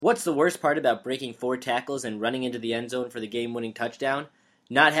What's the worst part about breaking 4 tackles and running into the end zone for the game-winning touchdown?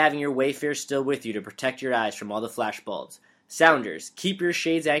 Not having your Wayfair still with you to protect your eyes from all the flashbulbs. Sounders, keep your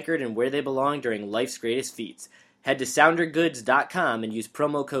shades anchored and where they belong during life's greatest feats. Head to soundergoods.com and use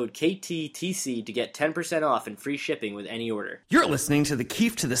promo code KTTC to get 10% off and free shipping with any order. You're listening to the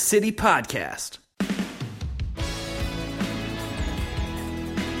Keefe to the City podcast.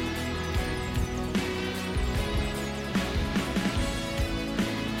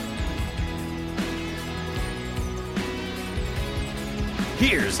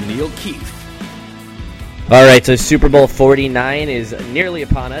 Here's Neil Keefe. All right, so Super Bowl 49 is nearly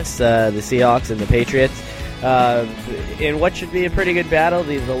upon us, the Seahawks and the Patriots. In what should be a pretty good battle,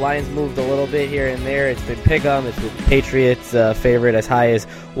 the lines moved a little bit here and there. It's been pick'em. It's been Patriots favorite as high as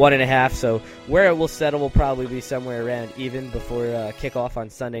 1.5. So where it will settle will probably be somewhere around even before kickoff on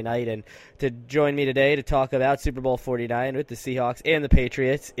Sunday night. And to join me today to talk about Super Bowl 49 with the Seahawks and the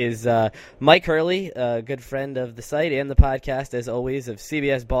Patriots is Mike Hurley, a good friend of the site and the podcast, as always, of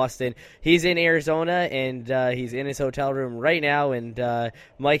CBS Boston. He's in Arizona, and he's in his hotel room right now. And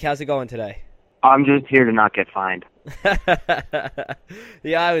Mike, how's it going today? I'm just here to not get fined.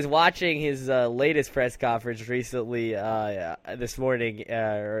 Yeah, I was watching his latest press conference recently this morning,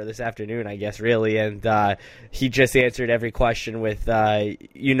 or this afternoon, I guess, really, and he just answered every question with,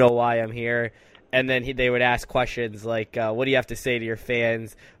 you know why I'm here, and then they would ask questions like, what do you have to say to your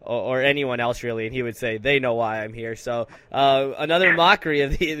fans, or anyone else, really, and he would say, they know why I'm here. So another mockery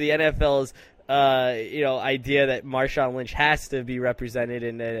of the NFL's idea that Marshawn Lynch has to be represented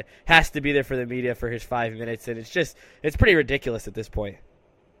and has to be there for the media for his 5 minutes, and it's pretty ridiculous at this point.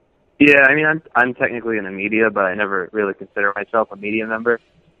 Yeah, I mean, I'm technically in the media, but I never really consider myself a media member.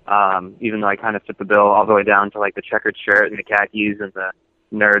 Even though I kind of fit the bill all the way down to like the checkered shirt and the khakis and the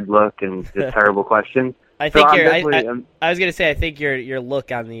nerd look and the terrible questions. I think I was gonna say I think your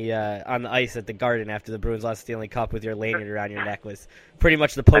look on the ice at the Garden after the Bruins lost the Stanley Cup with your lanyard around your neck was pretty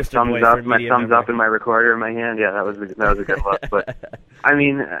much the poster boy for a media My thumbs member. up and my recorder in my hand. Yeah, that was a good look. But I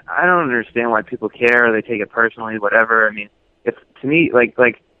mean, I don't understand why people care. They take it personally, whatever. I mean, if to me, like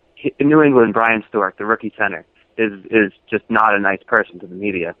in New England, Brian Stork, the rookie center, is just not a nice person to the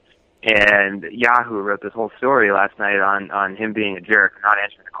media. And Yahoo wrote this whole story last night on him being a jerk and not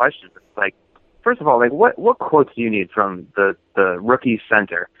answering the questions. It's like, first of all, like what quotes do you need from the rookie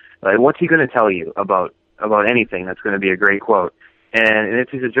center? Like, what's he going to tell you about anything that's going to be a great quote? And if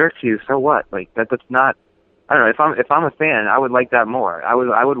he's a jerk to you, so what? Like that's not. I don't know. If I'm a fan, I would like that more. I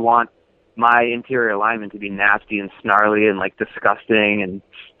would want my interior lineman to be nasty and snarly and like disgusting and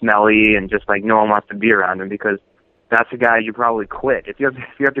smelly and just like no one wants to be around him, because that's a guy you probably quit. If you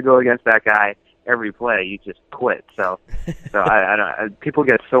have to go against that guy every play, you just quit. So I don't. People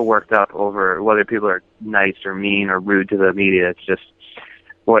get so worked up over whether people are nice or mean or rude to the media. It's just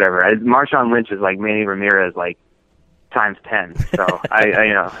whatever. Marshawn Lynch is like Manny Ramirez, like times 10. So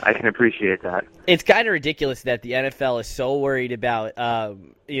I can appreciate that. It's kind of ridiculous that the NFL is so worried about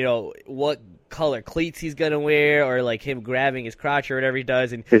what color cleats he's going to wear, or like him grabbing his crotch or whatever he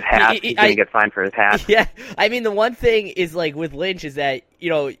does. And his hat, he's going to get fined for his hat. Yeah, I mean, the one thing is like with Lynch is that,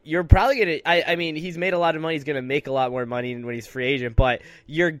 you're probably going to, I mean, he's made a lot of money. He's going to make a lot more money when he's free agent, but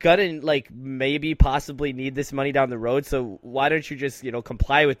you're going to like maybe possibly need this money down the road. So why don't you just,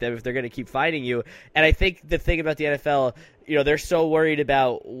 comply with them if they're going to keep fining you? And I think the thing about the NFL, they're so worried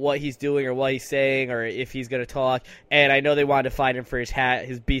about what he's doing or what he's saying or if he's going to talk. And I know they wanted to fine him for his hat,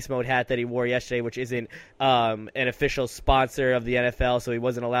 his Beast Mode hat that he wore yesterday, which isn't an official sponsor of the NFL, so he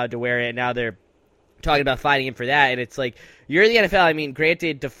wasn't allowed to wear it. And now they're talking about fining him for that. And it's like, you're the NFL. I mean,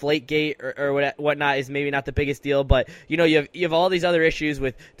 granted, Deflategate or whatnot is maybe not the biggest deal, but you have all these other issues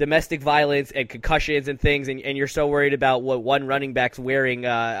with domestic violence and concussions and things, and you're so worried about what one running back's wearing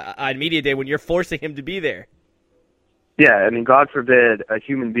on media day when you're forcing him to be there. Yeah, I mean, God forbid a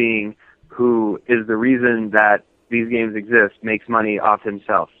human being who is the reason that these games exist makes money off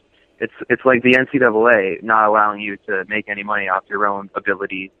himself. It's like the NCAA not allowing you to make any money off your own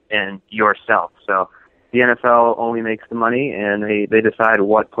abilities and yourself. So the NFL only makes the money, and they decide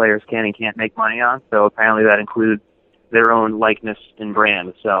what players can and can't make money on. So apparently that includes their own likeness and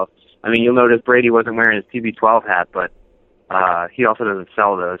brand. So, I mean, you'll notice Brady wasn't wearing his TB12 hat, but he also doesn't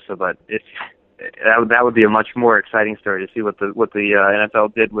sell those. So, but that would be a much more exciting story to see what the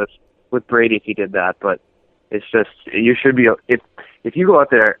NFL did with Brady if he did that. But it's just, you should be, if you go out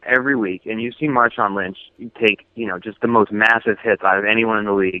there every week and you've seen Marshawn Lynch take, just the most massive hits out of anyone in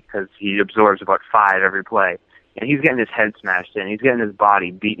the league, because he absorbs about 5 every play, and he's getting his head smashed in, he's getting his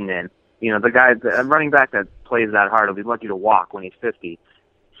body beaten in. The running back that plays that hard will be lucky to walk when he's 50.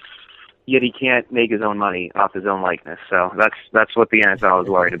 yet he can't make his own money off his own likeness. So that's what the NFL is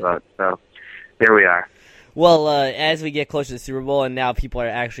worried about. So there we are. Well, as we get closer to the Super Bowl, and now people are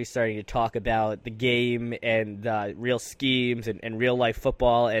actually starting to talk about the game and real schemes and real-life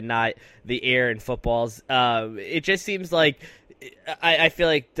football and not the air in footballs, it just seems like I feel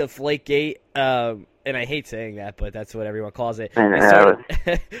like Deflategate, and I hate saying that, but that's what everyone calls it.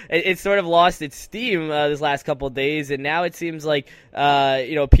 It's sort of lost its steam this last couple of days, and now it seems like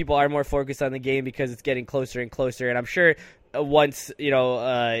people are more focused on the game because it's getting closer and closer, and I'm sure once,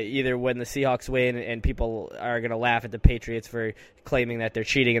 either when the Seahawks win and people are going to laugh at the Patriots for claiming that they're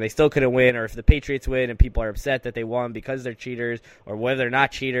cheating and they still couldn't win, or if the Patriots win and people are upset that they won because they're cheaters, or whether they're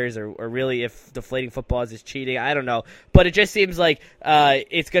not cheaters, or really if deflating footballs is cheating, I don't know. But it just seems like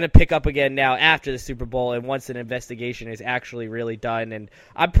it's going to pick up again now after the Super Bowl and once an investigation is actually really done. And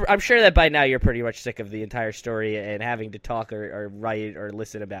I'm sure that by now you're pretty much sick of the entire story and having to talk or write or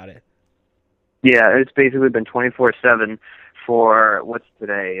listen about it. Yeah, it's basically been 24/7 for, what's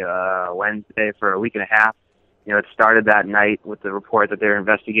today, Wednesday, for a week and a half. It started that night with the report that they were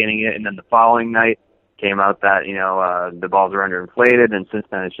investigating it, and then the following night came out that, the balls are underinflated, and since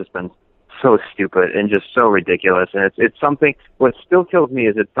then it's just been so stupid and just so ridiculous. And it's something, what still kills me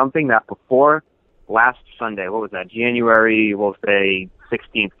is it's something that before last Sunday, what was that, January, we'll say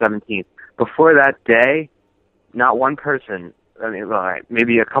 16th, 17th, before that day, not one person,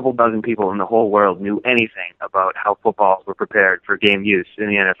 maybe a couple dozen people in the whole world knew anything about how footballs were prepared for game use in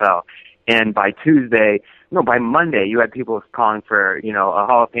the NFL. And by Monday, you had people calling for, a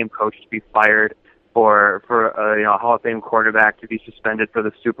Hall of Fame coach to be fired, or for a Hall of Fame quarterback to be suspended for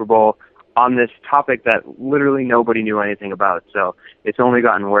the Super Bowl on this topic that literally nobody knew anything about. So it's only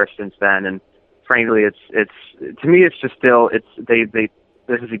gotten worse since then. And frankly, it's to me, it's just still,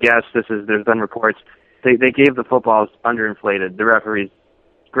 this is a guess. There's been reports. They gave the footballs underinflated. The referees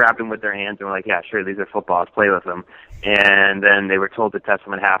grabbed them with their hands and were like, yeah, sure, these are footballs, play with them. And then they were told to test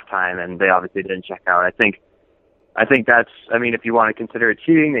them at halftime, and they obviously didn't check out. I think that's, if you want to consider it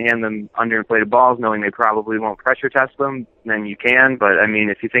cheating, they hand them underinflated balls knowing they probably won't pressure test them, then you can. But,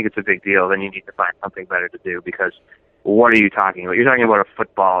 if you think it's a big deal, then you need to find something better to do, because what are you talking about? You're talking about a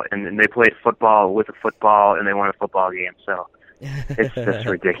football, and they played football with a football, and they won a football game, so it's just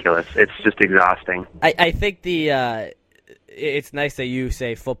ridiculous. It's just exhausting. I think it's nice that you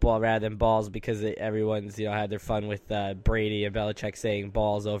say football rather than balls, because everyone's had their fun with Brady and Belichick saying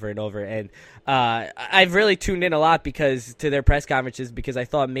balls over and over. And I've really tuned in a lot to their press conferences, because I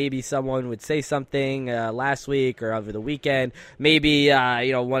thought maybe someone would say something last week or over the weekend. Maybe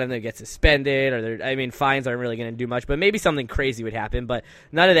one of them gets suspended, or fines aren't really going to do much, but maybe something crazy would happen. But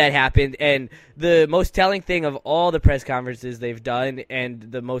none of that happened. And the most telling thing of all the press conferences they've done, and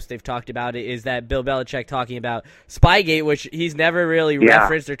the most they've talked about it, is that Bill Belichick talking about Spygate, which he's never really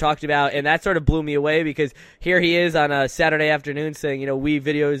referenced or talked about, and that sort of blew me away, because here he is on a Saturday afternoon saying, we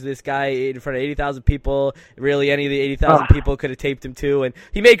videos this guy in front of 80,000 people. Really, any of the 80,000 people could have taped him too, and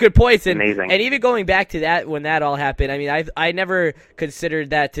he made good points. And amazing. And even going back to that, when that all happened, I never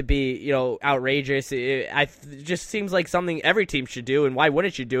considered that to be outrageous. It just seems like something every team should do, and why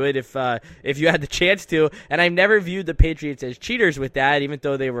wouldn't you do it if you had the chance to? And I've never viewed the Patriots as cheaters with that, even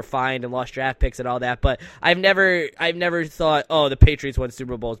though they were fined and lost draft picks and all that. But I've never thought, oh, the Patriots won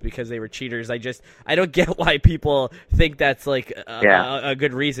Super Bowls because they were cheaters. I don't get why people think that's like a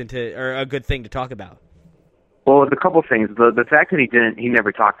good reason or a good thing to talk about. Well, a couple things. The fact that he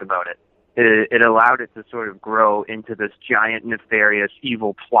never talked about it, it allowed it to sort of grow into this giant, nefarious,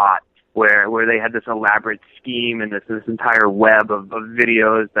 evil plot where they had this elaborate scheme and this entire web of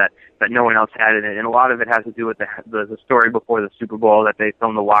videos that no one else had in it. And a lot of it has to do with the story before the Super Bowl that they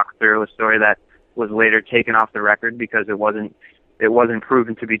filmed the walkthrough, a story that was later taken off the record because it wasn't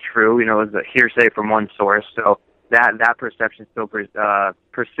proven to be true. It was a hearsay from one source. So that perception still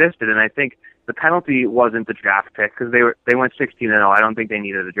persisted. And I think the penalty wasn't the draft pick, because they went 16-0. I don't think they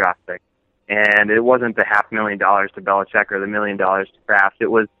needed a draft pick. And it wasn't the $500,000 to Belichick or the $1 million to Kraft. It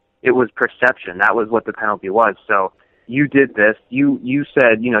was perception. That was what the penalty was. So you did this. You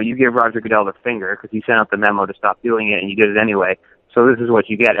said, you gave Roger Goodell the finger because he sent out the memo to stop doing it, and you did it anyway. So this is what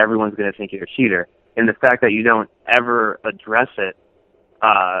you get. Everyone's going to think you're a cheater. And the fact that you don't ever address it,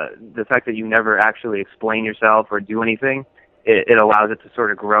 the fact that you never actually explain yourself or do anything, it allows it to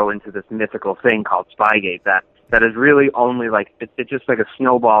sort of grow into this mythical thing called Spygate that is really only it's just like a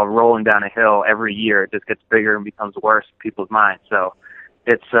snowball rolling down a hill every year. It just gets bigger and becomes worse in people's minds. So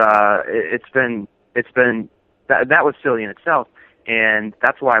it's been that was silly in itself. And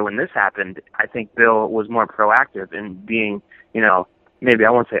that's why when this happened, I think Bill was more proactive in being, maybe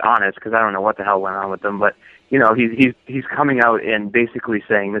I won't say honest because I don't know what the hell went on with them, but he's coming out and basically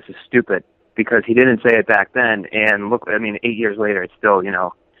saying this is stupid because he didn't say it back then, and look, I mean, 8 years later, it's still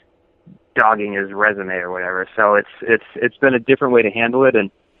dogging his resume or whatever. So it's been a different way to handle it,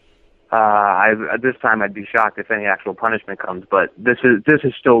 and this time I'd be shocked if any actual punishment comes, but this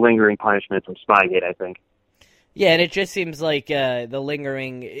is still lingering punishment from Spygate, I think. Yeah, and it just seems like the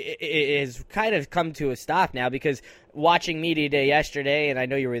lingering is kind of come to a stop now, because watching Media Day yesterday, and I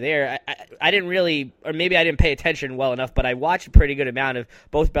know you were there, I didn't really, or maybe I didn't pay attention well enough, but I watched a pretty good amount of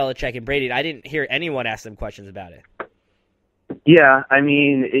both Belichick and Brady, and I didn't hear anyone ask them questions about it. Yeah, I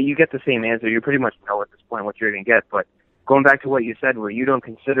mean, you get the same answer. You pretty much know at this point what you're going to get, but going back to what you said where you don't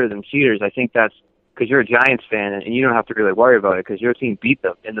consider them cheaters, I think that's because you're a Giants fan, and you don't have to really worry about it because your team beat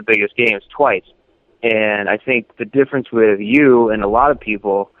them in the biggest games twice. And I think the difference with you and a lot of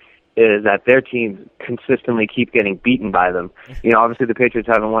people is that their teams consistently keep getting beaten by them. Obviously the Patriots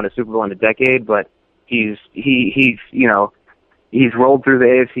haven't won a Super Bowl in a decade, but he's rolled through the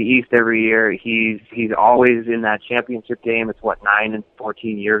AFC East every year. He's always in that championship game. It's 9 and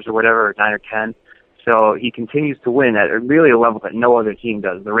 14 years or whatever, or 9 or 10. So he continues to win at really a level that no other team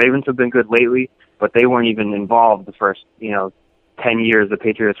does. The Ravens have been good lately, but they weren't even involved the first 10 years the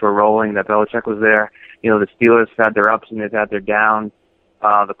Patriots were rolling, that Belichick was there. The Steelers had their ups and they've had their downs.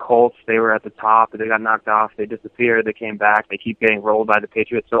 The Colts, they were at the top, they got knocked off, they disappeared, they came back, they keep getting rolled by the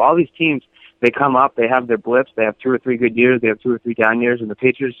Patriots. So all these teams, they come up, they have their blips, they have 2 or 3 good years, they have 2 or 3 down years, and the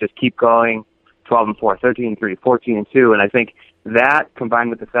Patriots just keep going 12-4, 13-3, 14-2. And I think that,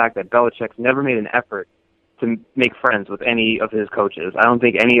 combined with the fact that Belichick's never made an effort to make friends with any of his coaches. I don't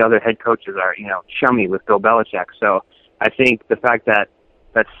think any other head coaches are, chummy with Bill Belichick. So I think the fact that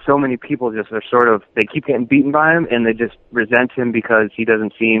so many people just are sort of, they keep getting beaten by him and they just resent him because he's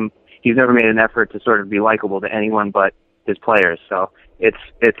never made an effort to sort of be likable to anyone but his players. So I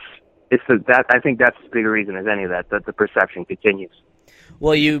think that's as big a reason as any of that the perception continues.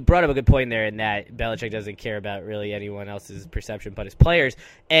 Well, you brought up a good point there in that Belichick doesn't care about really anyone else's perception but his players.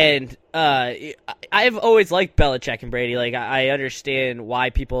 And I've always liked Belichick and Brady. Like, I understand why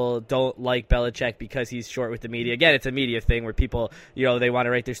people don't like Belichick because he's short with the media. Again, it's a media thing where people, they want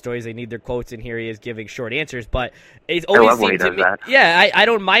to write their stories, they need their quotes, and here he is giving short answers. But it's always seemed to me, yeah, I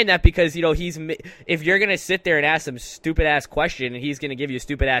don't mind that because if you're gonna sit there and ask some stupid ass question and he's gonna give you a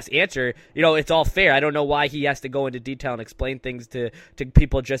stupid ass answer, it's all fair. I don't know why he has to go into detail and explain things to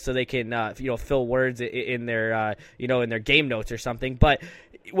people just so they can fill words in their in their game notes or something. But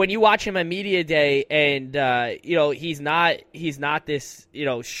when you watch him on Media Day and he's not this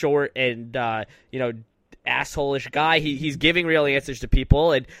short and asshole-ish guy. He's giving real answers to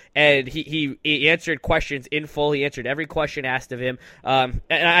people, and he answered questions in full. He answered every question asked of him. And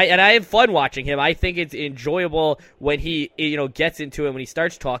I have fun watching him. I think it's enjoyable when he gets into it, when he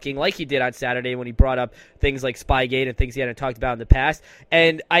starts talking like he did on Saturday when he brought up things like Spygate and things he hadn't talked about in the past.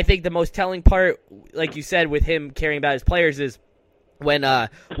 And I think the most telling part, like you said, with him caring about his players is when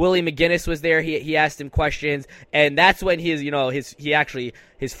Willie McGinnis was there, he asked him questions, and that's when his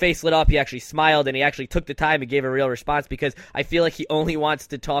face lit up, he actually smiled, and he actually took the time and gave a real response, because I feel like he only wants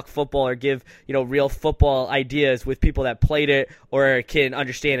to talk football or give real football ideas with people that played it or can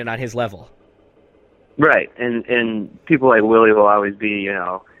understand it on his level. Right, and people like Willie will always be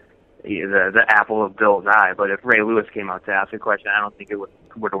the apple of Bill's eye. But if Ray Lewis came out to ask a question, I don't think it would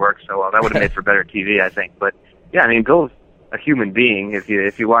have worked so well. That would have made for better TV, I think. But yeah, I mean, Bill's a human being. If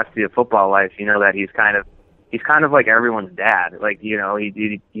you watch The Football Life, you know that he's kind of like everyone's dad. Like,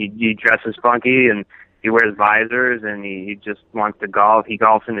 he dresses funky and he wears visors and he just wants to golf. He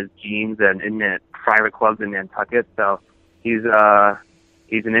golfs in his jeans and in the private clubs in Nantucket. So he's an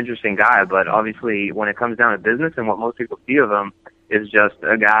interesting guy. But obviously, when it comes down to business, and what most people see of him is just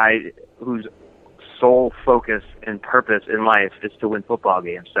a guy whose sole focus and purpose in life is to win football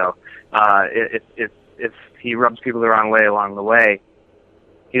games. So if he rubs people the wrong way along the way,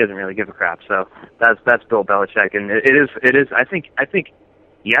 he doesn't really give a crap. So that's Bill Belichick, and it is. I think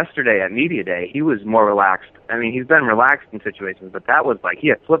yesterday at Media Day he was more relaxed. I mean, he's been relaxed in situations, but that was like he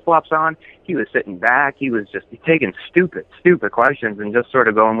had flip flops on. He was sitting back. He was just taking stupid questions and just sort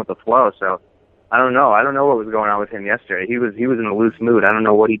of going with the flow. So I don't know what was going on with him yesterday. He was in a loose mood. I don't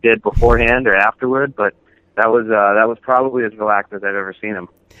know what he did beforehand or afterward, but that was probably as relaxed as I've ever seen him.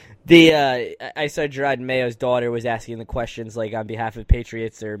 I saw Gerard Mayo's daughter was asking the questions like on behalf of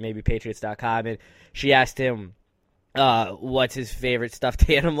Patriots or maybe Patriots.com, and she asked him what's his favorite stuffed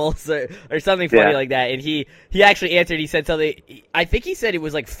animals or something funny like that, and he actually answered. He said something. I think he said it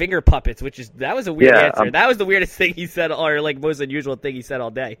was like finger puppets, that was a weird answer. That was the weirdest thing he said, or like most unusual thing he said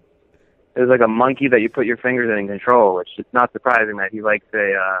all day. a monkey that you put your fingers in and control, which it's not surprising that he likes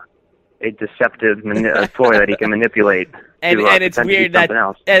a deceptive a toy that he can manipulate. And it's weird that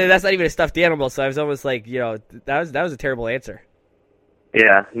else. And that's not even a stuffed animal. So I was almost like, that was a terrible answer.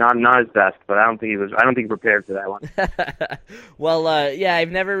 Yeah, not his best, but I don't think he prepared for that one. Well,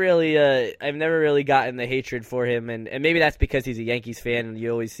 I've never really gotten the hatred for him, and maybe that's because he's a Yankees fan, and you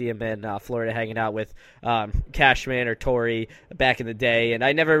always see him in Florida hanging out with Cashman or Torrey back in the day, and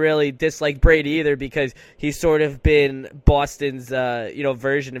I never really disliked Brady either because he's sort of been Boston's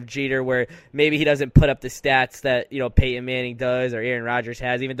version of Jeter, where maybe he doesn't put up the stats that Peyton Manning does or Aaron Rodgers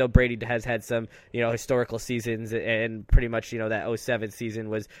has, even though Brady has had some historical seasons, and pretty much that 2007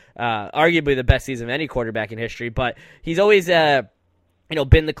 season was arguably the best season of any quarterback in history, but he's always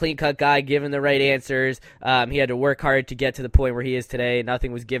been the clean-cut guy, given the right answers. He had to work hard to get to the point where he is today.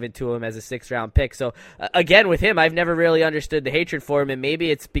 Nothing was given to him as a sixth-round pick. So, again, with him, I've never really understood the hatred for him, and maybe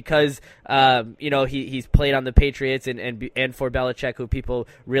it's because, he's played on the Patriots and for Belichick, who people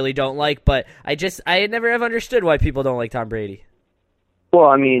really don't like. But I never have understood why people don't like Tom Brady. Well,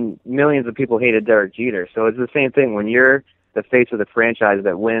 I mean, millions of people hated Derek Jeter, so it's the same thing when you're the face of the franchise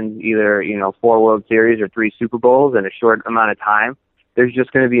that wins either 4 World Series or 3 Super Bowls in a short amount of time. There's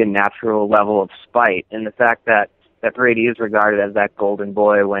just going to be a natural level of spite, and the fact that Brady is regarded as that golden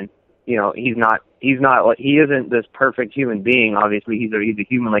boy when he isn't this perfect human being. Obviously, he's a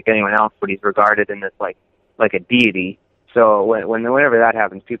human like anyone else, but he's regarded in this like a deity. So whenever that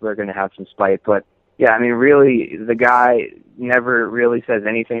happens, people are going to have some spite. But yeah, I mean, really, the guy never really says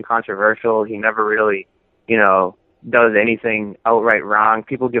anything controversial. He never really does anything outright wrong.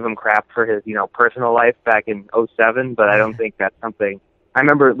 People give him crap for his, personal life back in 2007, but I don't think that's something. I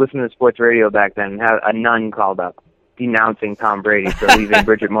remember listening to sports radio back then and had a nun called up denouncing Tom Brady for leaving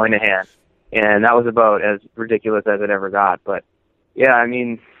Bridget Moynihan, and that was about as ridiculous as it ever got. But yeah, I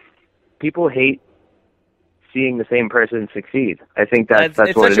mean, people hate seeing the same person succeed. I think that's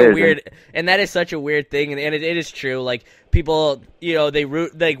what it is. And that is such a weird thing, and it is true. Like, people, they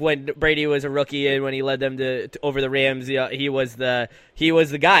root, like when Brady was a rookie and when he led them to over the Rams, he was the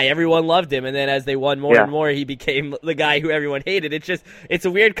guy. Everyone loved him, and then as they won more and more, he became the guy who everyone hated. It's a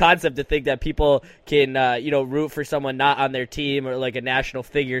weird concept to think that people can root for someone not on their team or like a national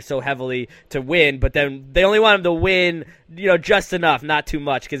figure so heavily to win, but then they only want him to win just enough, not too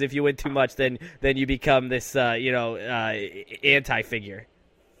much, because if you win too much, then you become this anti-figure.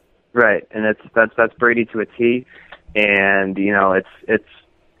 Right, and that's Brady to a T. And it's.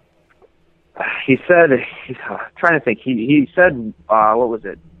 He said, trying to think. He said, what was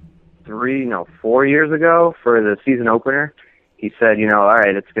it? 4 years ago for the season opener. He said, all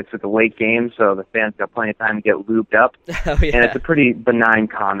right, it's the late game, so the fans got plenty of time to get lubed up. Oh, yeah. And it's a pretty benign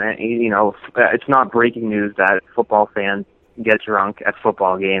comment. It's not breaking news that football fans get drunk at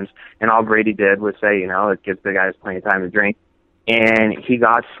football games. And all Brady did was say, it gives the guys plenty of time to drink. And he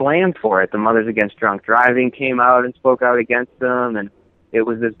got slammed for it. The Mothers Against Drunk Driving came out and spoke out against him, and it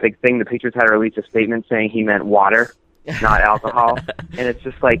was this big thing. The Patriots had to release a statement saying he meant water, not alcohol. And it's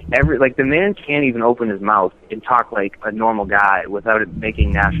just like the man can't even open his mouth and talk like a normal guy without it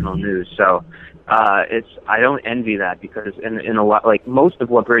making national news. So I don't envy that, because in a lot, like most of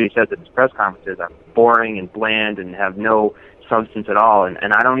what Brady says at his press conferences are boring and bland and have no substance at all. And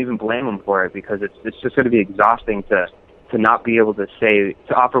I don't even blame him for it, because it's just going to be exhausting to not be able to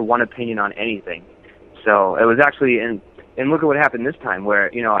offer one opinion on anything. So it was actually, and look at what happened this time,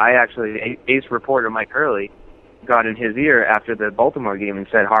 where, ace reporter Mike Hurley got in his ear after the Baltimore game and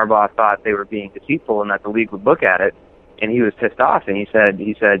said Harbaugh thought they were being deceitful and that the league would look at it, and he was pissed off, and he said,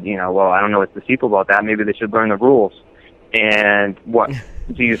 well, I don't know what's deceitful about that. Maybe they should learn the rules. And what,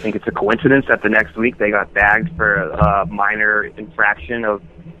 do you think it's a coincidence that the next week they got bagged for a minor infraction of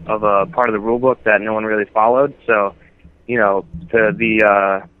a part of the rule book that no one really followed? So,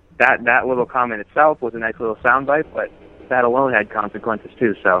 that little comment itself was a nice little soundbite, but that alone had consequences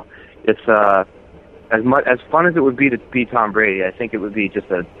too. So it's as fun as it would be to be Tom Brady, I think it would be just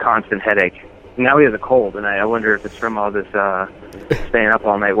a constant headache. Now he has a cold, and I wonder if it's from all this staying up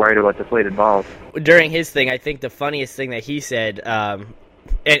all night worried about deflated balls. During his thing, I think the funniest thing that he said,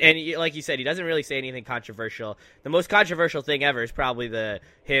 and like you said, he doesn't really say anything controversial. The most controversial thing ever is probably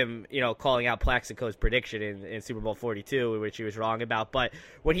him calling out Plaxico's prediction in Super Bowl 42, which he was wrong about. But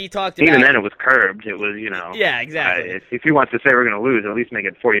when he talked about... Even then it was curbed. It was, Yeah, exactly. If he wants to say we're going to lose, at least make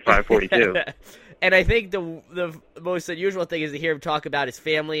it 45-42. And I think the most unusual thing is to hear him talk about his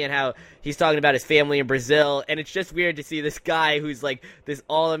family and how he's talking about his family in Brazil. And it's just weird to see this guy who's like this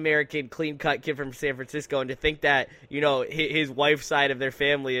all-American, clean-cut kid from San Francisco, and to think that, you know, his wife's side of their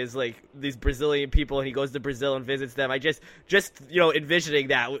family is like these Brazilian people, and he goes to Brazil and visits them. I just you know, envisioning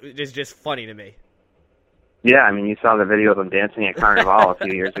that is just funny to me. Yeah, I mean, you saw the video of him dancing at Carnival a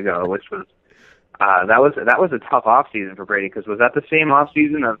few years ago, which was that was a tough off season for Brady, because was that the same off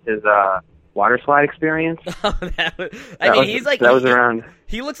season of his water slide experience? He's like that was around.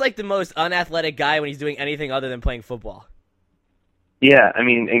 He looks like the most unathletic guy when he's doing anything other than playing football. Yeah, I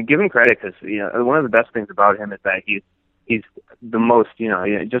mean, and give him credit, because you know, one of the best things about him is that he's the most, you know,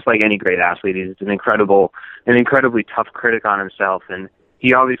 just like any great athlete, he's an incredibly tough critic on himself, and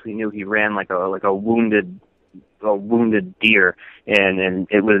he obviously knew he ran like a wounded deer, and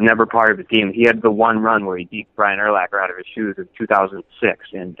it was never part of his game. He had the one run where he beat Brian Urlacher out of his shoes in 2006,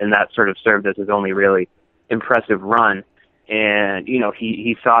 and that sort of served as his only really impressive run. And, you know,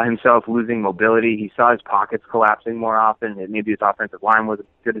 he saw himself losing mobility. He saw his pockets collapsing more often, and maybe his offensive line wasn't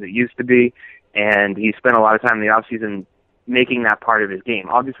as good as it used to be. And he spent a lot of time in the offseason making that part of his game.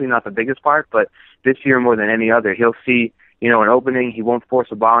 Obviously not the biggest part, but this year more than any other, he'll see, you know, an opening, he won't force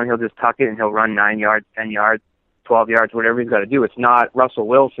a ball, and he'll just tuck it, and he'll run 9 yards, 10 yards, 12 yards, whatever he's got to do. It's not Russell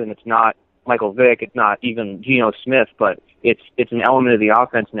Wilson, it's not Michael Vick, it's not even Geno Smith, but it's an element of the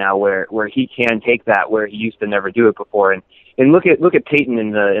offense now where he can take that where he used to never do it before. And look at Peyton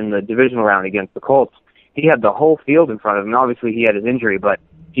in the divisional round against the Colts. He had the whole field in front of him. Obviously he had his injury, but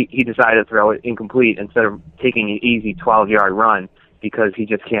he decided to throw it incomplete instead of taking an easy 12-yard run, because he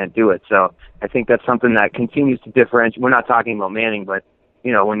just can't do it. So I think that's something that continues to differentiate. We're not talking about Manning, but,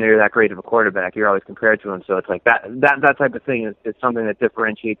 you know, when you're that great of a quarterback, you're always compared to him. So it's like that type of thing is something that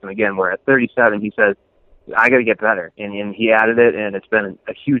differentiates him again, where at 37 he says, I got to get better. And he added it, and it's been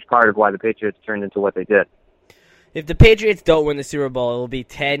a huge part of why the Patriots turned into what they did. If the Patriots don't win the Super Bowl, it will be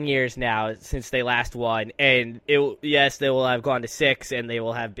 10 years now since they last won. And they will have gone to 6, and they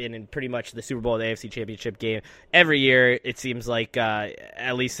will have been in pretty much the Super Bowl, the AFC Championship game every year, it seems like,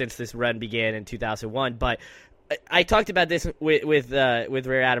 at least since this run began in 2001. But I talked about this with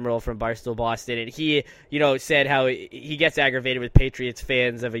Rear Admiral from Barstool Boston, and he, you know, said how he gets aggravated with Patriots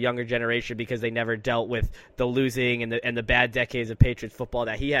fans of a younger generation because they never dealt with the losing and the bad decades of Patriots football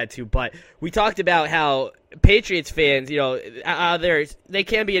that he had to. But we talked about how Patriots fans, you know, they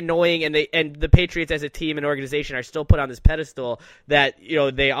can be annoying, and the Patriots as a team and organization are still put on this pedestal that, you know,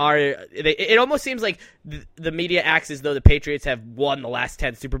 it almost seems like the media acts as though the Patriots have won the last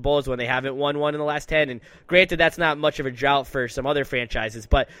 10 Super Bowls when they haven't won one in the last 10. And granted, that's not much of a drought for some other franchises,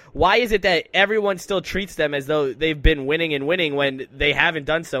 but why is it that everyone still treats them as though they've been winning and winning when they haven't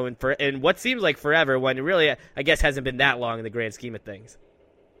done so in what seems like forever, when it really, I guess, hasn't been that long in the grand scheme of things?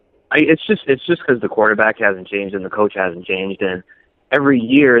 It's just because the quarterback hasn't changed and the coach hasn't changed, and every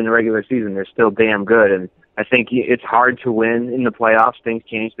year in the regular season they're still damn good. And I think it's hard to win in the playoffs. Things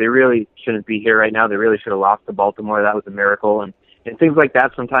change. They really shouldn't be here right now. They really should have lost to Baltimore. That was a miracle. And things like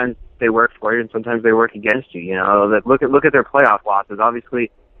that, sometimes they work for you and sometimes they work against you. You know, look at their playoff losses. Obviously,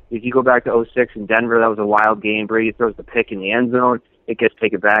 if you go back to 2006 in Denver, that was a wild game. Brady throws the pick in the end zone. It gets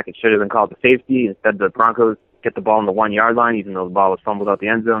taken back. It should have been called a safety. Instead, the Broncos get the ball on the 1 yard line, even though the ball was fumbled out the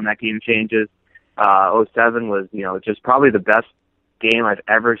end zone. That game changes. 2007 was, you know, just probably the best game I've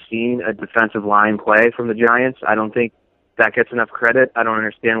ever seen a defensive line play from the Giants. I don't think that gets enough credit. I don't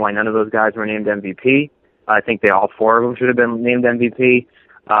understand why none of those guys were named MVP. I think all 4 of them should have been named MVP.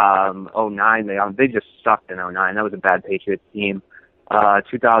 2009, they just sucked in 2009. That was a bad Patriots team.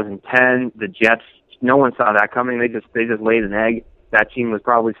 2010, the Jets, no one saw that coming. They just laid an egg. That team was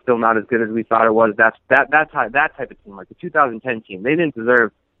probably still not as good as we thought it was. That type of team, like the 2010 team, they didn't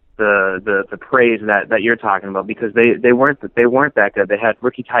deserve the praise that you're talking about, because they weren't that good. They had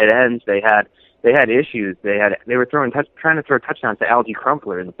rookie tight ends. They had issues. They were trying to throw touchdowns to Algie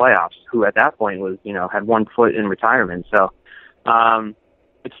Crumpler in the playoffs, who at that point was, you know, had 1 foot in retirement. So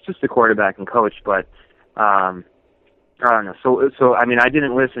it's just the quarterback and coach, but I don't know. So I mean, I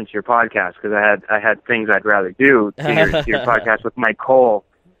didn't listen to your podcast because I had things I'd rather do. To your podcast with Mike Cole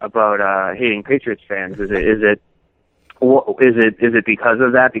about hating Patriots fans. Is it because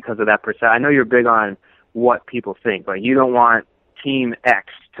of that? Because of that percent? I know you're big on what people think, but you don't want Team X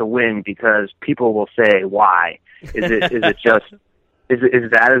to win because people will say why. Is it just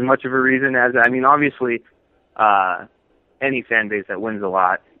is that as much of a reason as, I mean, obviously any fan base that wins a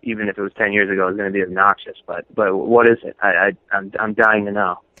lot, even if it was 10 years ago, is going to be obnoxious. But what is it? I'm dying to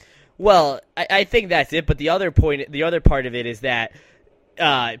know. Well, I think that's it. But the other part of it is that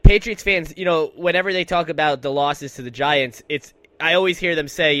Patriots fans, you know, whenever they talk about the losses to the Giants, I always hear them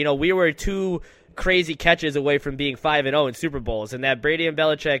say, you know, we were too crazy catches away from being 5-0 in Super Bowls, and that Brady and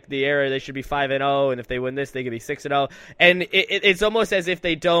Belichick, the era, they should be 5-0, and if they win this, they could be 6-0. And it's almost as if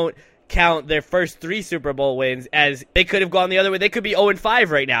they don't count their first 3 Super Bowl wins as they could have gone the other way. They could be 0-5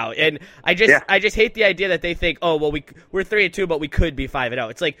 right now. And I just hate the idea that they think, oh, well, we're 3-2, but we could be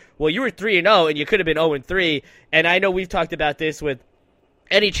 5-0. It's like, well, you were 3-0 and you could have been 0-3. And I know we've talked about this with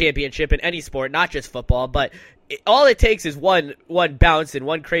any championship in any sport, not just football, but all it takes is one bounce and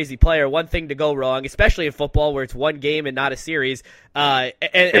one crazy player, one thing to go wrong, especially in football where it's one game and not a series, and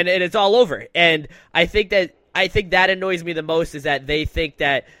it's all over. And I think that annoys me the most is that they think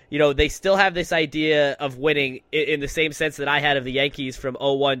that, you know, they still have this idea of winning in the same sense that I had of the Yankees from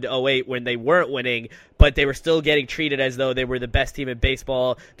 2001 to 2008 when they weren't winning, but they were still getting treated as though they were the best team in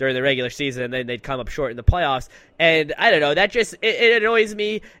baseball during the regular season, and then they'd come up short in the playoffs. And I don't know, that just it annoys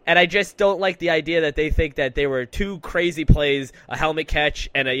me, and I just don't like the idea that they think that they were 2 crazy plays, a helmet catch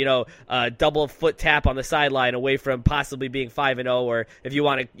and a double foot tap on the sideline away from possibly being 5-0, or if you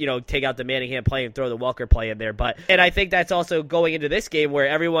want to take out the Manningham play and throw the Welker play in there. And I think that's also going into this game where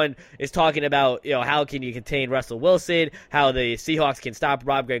everyone is talking about, how can you contain Russell Wilson, how the Seahawks can stop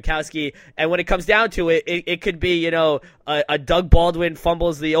Rob Gronkowski, and when it comes down to it, it could be, a Doug Baldwin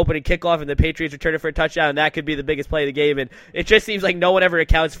fumbles the opening kickoff and the Patriots return it for a touchdown, and that could be the biggest play of the game. And it just seems like no one ever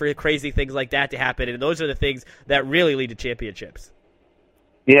accounts for crazy things like that to happen, and those are the things that really lead to championships.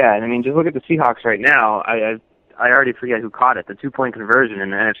 Yeah, and I mean, just look at the Seahawks right now. I already forget who caught it, the 2-point conversion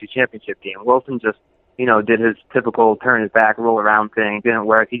in the NFC Championship game. Wilson just did his typical turn his back, roll around thing. Didn't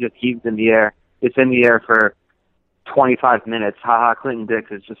work. He just heaved in the air. It's in the air for 25 minutes. Clinton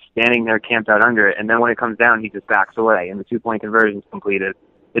Dix is just standing there camped out under it. And then when it comes down, he just backs away. And the 2-point conversion is completed.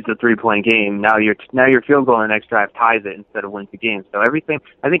 It's a 3-point game. Now your field goal in the next drive ties it instead of wins the game. So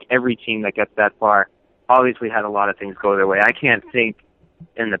I think every team that gets that far obviously had a lot of things go their way. I can't think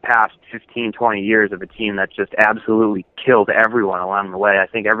in the past 15, 20 years of a team that just absolutely killed everyone along the way. I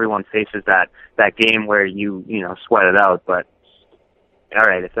think everyone faces that game where you sweat it out. But all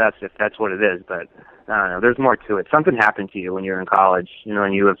right, if that's what it is, but I don't know. There's more to it. Something happened to you when you were in college,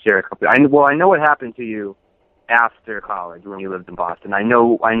 and you lived here a couple. I know what happened to you after college when you lived in Boston. I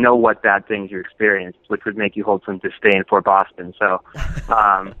know what bad things you experienced, which would make you hold some disdain for Boston. So,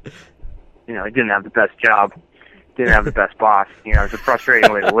 I didn't have the best job. Didn't have the best boss. It's a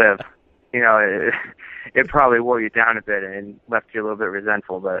frustrating way to live. It probably wore you down a bit and left you a little bit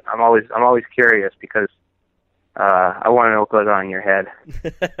resentful. But I'm always curious because I want to know what goes on in your head.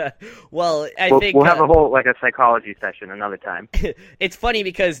 Well, we'll have a whole a psychology session another time. It's funny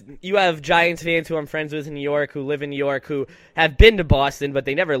because you have Giants fans who I'm friends with in New York, who live in New York, who have been to Boston, but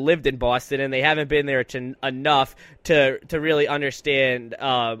they never lived in Boston, and they haven't been there enough to really understand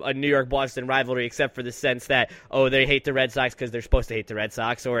a New York-Boston rivalry, except for the sense that, they hate the Red Sox because they're supposed to hate the Red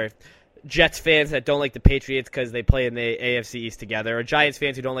Sox, or Jets fans that don't like the Patriots because they play in the AFC East together, or Giants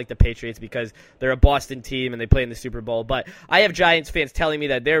fans who don't like the Patriots because they're a Boston team and they play in the Super Bowl. But I have Giants fans telling me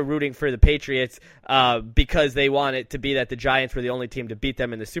that they're rooting for the Patriots because they want it to be that the Giants were the only team to beat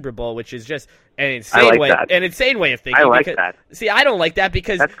them in the Super Bowl, which is just an insane way of thinking. I like that. See, I don't like that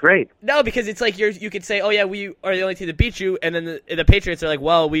because that's great. No, because it's like you could say, oh yeah, we are the only team to beat you, and then the Patriots are like,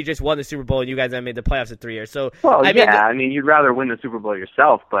 well, we just won the Super Bowl and you guys haven't made the playoffs in 3 years. So I mean, you'd rather win the Super Bowl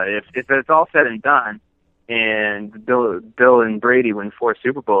yourself, but if it's all said and done, and Bill and Brady win 4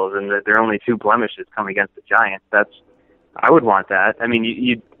 Super Bowls, and their only 2 blemishes come against the Giants, I would want that. I mean,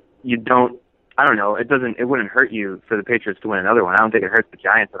 you don't. I don't know. It wouldn't hurt you for the Patriots to win another one. I don't think it hurts the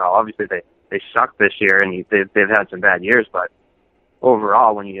Giants at all. Obviously, they suck this year, and they've had some bad years. But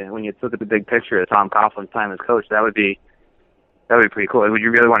overall, when you look at the big picture of Tom Coughlin's time as coach, that would be pretty cool. Would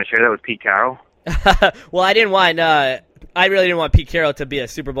you really want to share that with Pete Carroll? Well, I really didn't want Pete Carroll to be a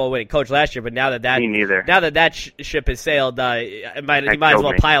Super Bowl winning coach last year, but now that Me neither. Now that ship has sailed, you might as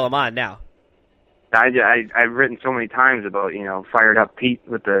well pile him on now. I've written so many times about, fired up Pete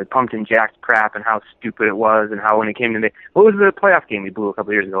with the Pumpkin Jacks crap and how stupid it was, and how when it came to what was the playoff game we blew a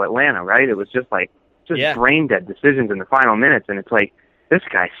couple of years ago? Atlanta, right? It was just brain dead decisions in the final minutes, and it's like, this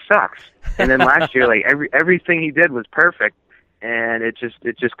guy sucks. And then last year, everything he did was perfect, and it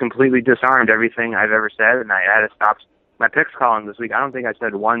just completely disarmed everything I've ever said, and I had to stop my picks column this week. I don't think I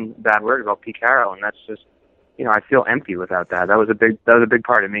said one bad word about Pete Carroll, and that's just, I feel empty without that. That was a big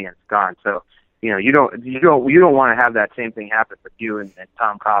part of me, and it's gone. So, you don't want to have that same thing happen with you and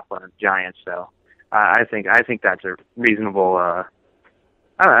Tom Coughlin and the Giants. So, I think that's a reasonable. I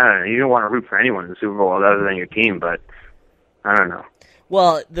don't know. You don't want to root for anyone in the Super Bowl other than your team, but I don't know.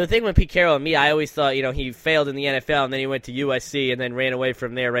 Well, the thing with Pete Carroll and me, I always thought, he failed in the NFL, and then he went to USC and then ran away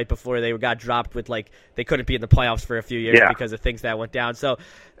from there right before they got dropped with, they couldn't be in the playoffs for a few years because of things that went down. So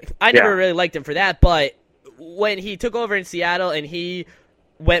I never really liked him for that, but when he took over in Seattle and he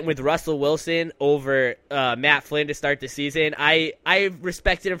went with Russell Wilson over Matt Flynn to start the season, I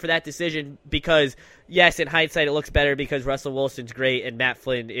respected him for that decision because, yes, in hindsight it looks better because Russell Wilson's great and Matt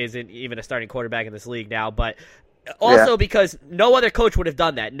Flynn isn't even a starting quarterback in this league now, but also because no other coach would have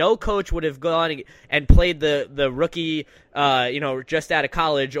done that. No coach would have gone and played the rookie, just out of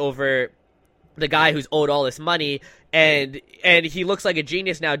college over the guy who's owed all this money, and he looks like a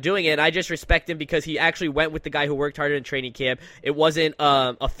genius now doing it, and I just respect him because he actually went with the guy who worked harder in training camp. It wasn't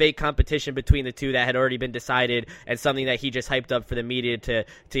a fake competition between the two that had already been decided and something that he just hyped up for the media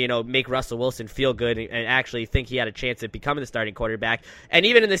to make Russell Wilson feel good and actually think he had a chance at becoming the starting quarterback. And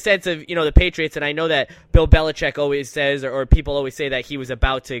even in the sense of, the Patriots, and I know that Bill Belichick always says, or people always say that he was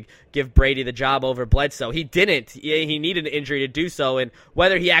about to give Brady the job over Bledsoe. He didn't. He needed an injury to do so, and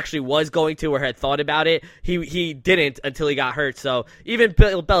whether he actually was going to or had thought about it, he didn't until he got hurt. So even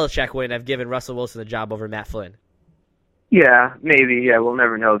Bill Belichick wouldn't have given Russell Wilson the job over Matt Flynn. Yeah, maybe. Yeah, we'll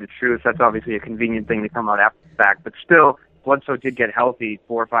never know the truth. That's obviously a convenient thing to come out after the fact. But still, Bledsoe did get healthy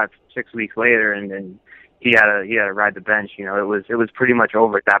 4, 5, 6 weeks later, and then he had to ride the bench. It was pretty much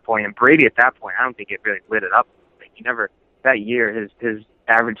over at that point. And Brady at that point, I don't think it really lit it up. He never that year. His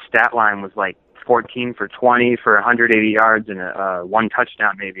average stat line was like 14 for 20 for 180 yards and one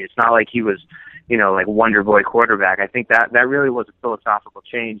touchdown. Maybe it's not like he was, like Wonder Boy quarterback. I think that really was a philosophical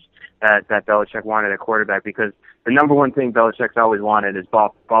change that Belichick wanted at quarterback, because the number one thing Belichick's always wanted is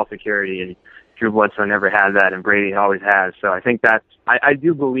ball security, and Drew Bledsoe never had that, and Brady always has. So I think that I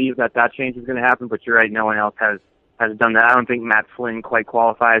do believe that change is going to happen, but you're right, no one else has done that. I don't think Matt Flynn quite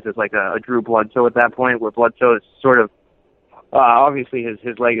qualifies as like a Drew Bledsoe at that point, where Bledsoe is sort of obviously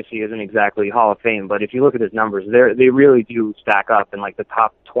his legacy isn't exactly Hall of Fame, but if you look at his numbers, they really do stack up in like the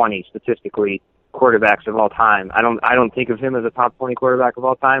top 20 statistically quarterbacks of all time. I don't think of him as a top 20 quarterback of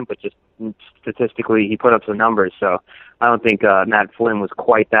all time, but just statistically he put up some numbers. So I don't think Matt Flynn was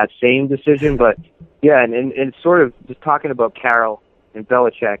quite that same decision, but yeah, and sort of just talking about Carroll and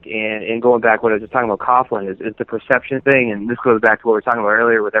Belichick and going back what I was just talking about Coughlin is the perception thing, and this goes back to what we were talking about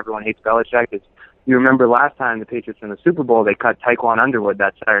earlier with everyone hates Belichick. Is you remember last time the Patriots in the Super Bowl, they cut Tyquan Underwood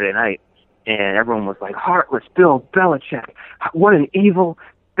that Saturday night, and everyone was like, heartless Bill Belichick, what an evil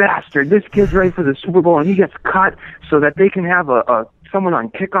bastard. This kid's ready for the Super Bowl, and he gets cut so that they can have someone on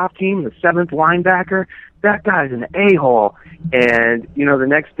kickoff team, the seventh linebacker. That guy's an a-hole. And, the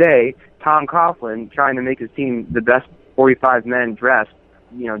next day, Tom Coughlin, trying to make his team the best 45 men dressed,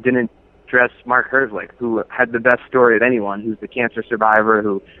 didn't dress Mark Herzlich, who had the best story of anyone, who's the cancer survivor,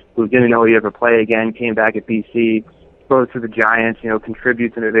 who didn't know he'd ever play again, came back at BC, goes to the Giants,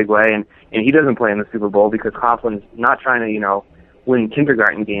 contributes in a big way, and he doesn't play in the Super Bowl because Coughlin's not trying to, win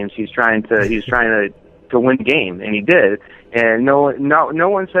kindergarten games. He's trying to win the game, and he did. And no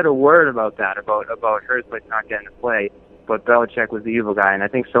one said a word about that, about Herzlich not getting to play. But Belichick was the evil guy, and I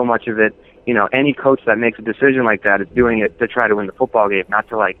think so much of it, any coach that makes a decision like that is doing it to try to win the football game, not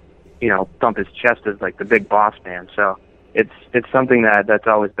to thump his chest as like the big boss man. So it's something that's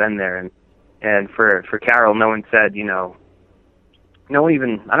always been there, and for Carroll, no one said, no one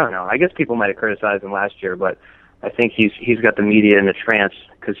even, I don't know. I guess people might have criticized him last year, but I think he's got the media in a trance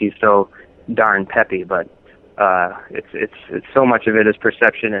because he's so darn peppy. But it's so much of it is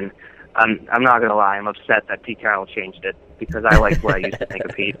perception, and I'm not gonna lie, I'm upset that Pete Carroll changed it because I liked what I used to think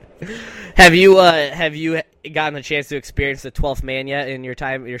of Pete. Have you gotten a chance to experience the 12th man yet in your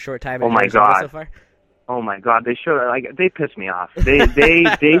short time in Arizona so far? Oh my God, they piss me off. They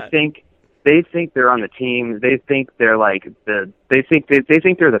think they're on the team. They think they're like they think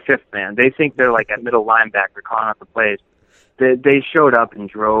they're the fifth man. They think they're like at middle linebacker calling out the plays. They showed up in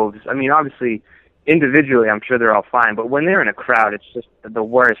droves. I mean, obviously, individually, I'm sure they're all fine, but when they're in a crowd, it's just the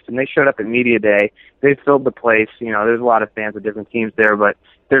worst. And they showed up at media day. They filled the place. There's a lot of fans of different teams there, but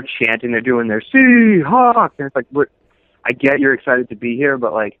they're chanting. They're doing their Seahawks, and it's like, I get you're excited to be here,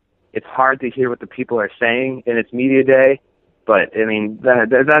 but like, it's hard to hear what the people are saying, and it's media day. But, I mean,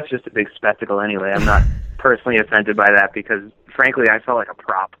 that's just a big spectacle anyway. I'm not personally offended by that because, frankly, I felt like a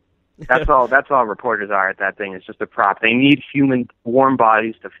prop. That's all reporters are at that thing. It's just a prop. They need human warm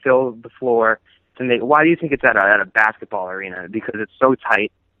bodies to fill the floor. Why do you think it's at a basketball arena? Because it's so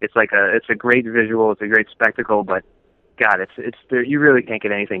tight. It's a great visual. It's a great spectacle. But, God, you really can't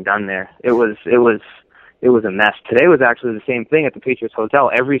get anything done there. It was a mess. Today was actually the same thing at the Patriots Hotel.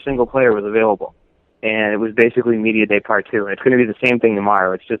 Every single player was available. And it was basically media day part 2. And it's going to be the same thing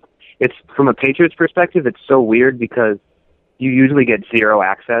tomorrow. It's from a Patriots perspective, it's so weird because you usually get zero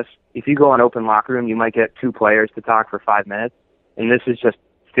access. If you go on open locker room, you might get 2 players to talk for 5 minutes. And this is just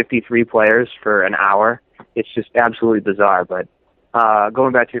 53 players for an hour. It's just absolutely bizarre. But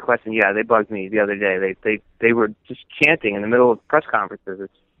going back to your question, yeah, they bugged me the other day. They were just chanting in the middle of press conferences.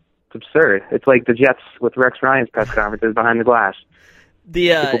 It's absurd. It's like the Jets with Rex Ryan's press conferences behind the glass.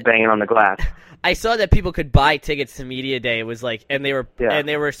 People banging on the glass. I saw that people could buy tickets to Media Day. It was like, and they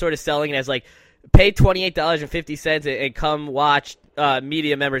were sort of selling it as like, pay $28.50 and come watch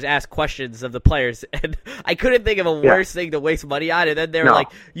media members ask questions of the players. And I couldn't think of a worse thing to waste money on. And then they were like,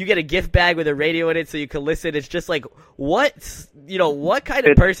 you get a gift bag with a radio in it so you can listen. It's just like, what kind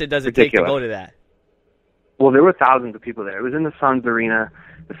of person does it take to go to that? Well, there were thousands of people there. It was in the Suns arena,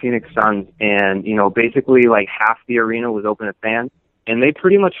 the Phoenix Suns, and, basically like half the arena was open to fans. And they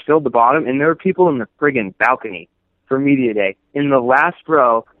pretty much filled the bottom, and there were people in the friggin' balcony for Media Day, in the last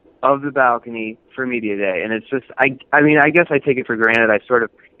row of the balcony for Media Day. And it's just, I guess I take it for granted.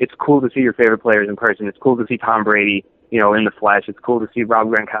 It's cool to see your favorite players in person. It's cool to see Tom Brady, in the flesh. It's cool to see Rob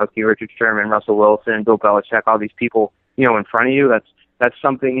Gronkowski, Richard Sherman, Russell Wilson, Bill Belichick, all these people, in front of you. That's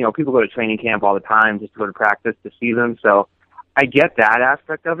something, people go to training camp all the time just to go to practice to see them. So I get that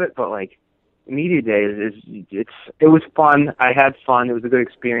aspect of it, but like, Media Day it was fun. I had fun. It was a good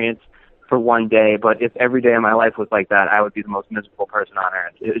experience for one day, but if every day of my life was like that, I would be the most miserable person on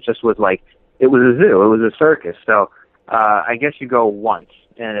earth. It just was like, it was a zoo. It was a circus. So I guess you go once,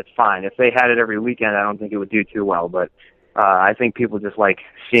 and it's fine. If they had it every weekend, I don't think it would do too well, but I think people just like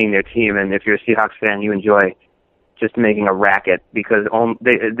seeing their team, and if you're a Seahawks fan, you enjoy just making a racket because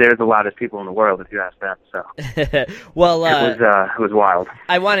they're the loudest people in the world, if you ask them. So, well, it was wild.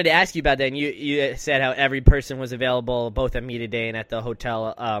 I wanted to ask you about that. And you said how every person was available both at Media Day and at the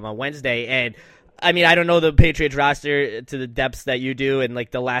hotel on Wednesday. And I mean, I don't know the Patriots roster to the depths that you do, and like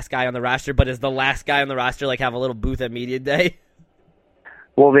the last guy on the roster. But is the last guy on the roster like have a little booth at Media Day?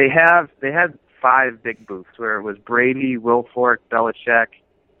 Well, they had 5 big booths where it was Brady, Wilfork, Belichick.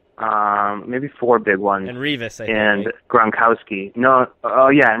 Maybe 4 big ones. And Revis, I think. And right? Gronkowski. No,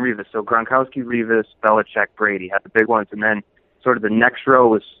 and Revis. So Gronkowski, Revis, Belichick, Brady had the big ones. And then sort of the next row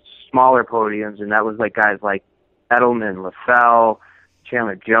was smaller podiums, and that was like guys like Edelman, LaFell,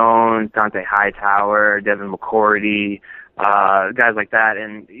 Chandler Jones, Dante Hightower, Devin McCourty, guys like that.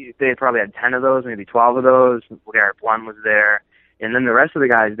 And they probably had 10 of those, maybe 12 of those. Garrett Blunt was there. And then the rest of the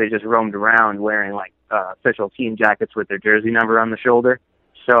guys, they just roamed around wearing like official team jackets with their jersey number on the shoulder.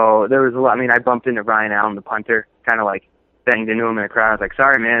 So there was a lot. I mean, I bumped into Ryan Allen, the punter, kind of like banged into him in the crowd. I was like,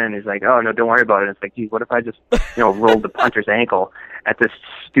 sorry, man. And he's like, oh, no, don't worry about it. And it's like, geez, what if I just, rolled the punter's ankle at this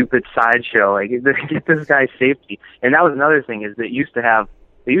stupid sideshow? Like, get this guy's safety. And that was another thing is that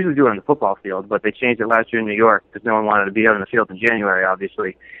they usually do it on the football field, but they changed it last year in New York because no one wanted to be out on the field in January,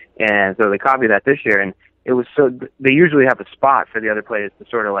 obviously. And so they copied that this year. And it was so, they usually have a spot for the other players to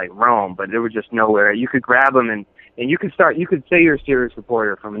sort of like roam, but there was just nowhere. You could grab them and you could say you're a serious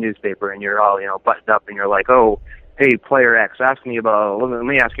reporter from a newspaper and you're all, buttoned up and you're like, oh, hey, player X, let me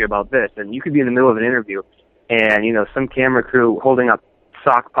ask you about this. And you could be in the middle of an interview and, some camera crew holding up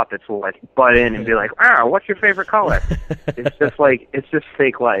sock puppets will like butt in and be like, what's your favorite color? It's just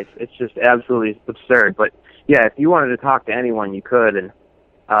fake life. It's just absolutely absurd. But yeah, if you wanted to talk to anyone, you could. And,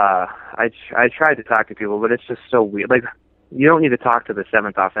 I tried to talk to people, but it's just so weird. Like, you don't need to talk to the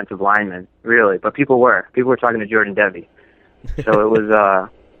 7th offensive lineman, really, but people were talking to Jordan Devey. So it was,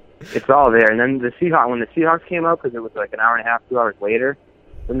 it's all there. And then when the Seahawks came out, because it was like an hour and a half, 2 hours later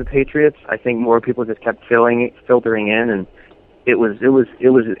than the Patriots, I think more people just kept filtering in, and it was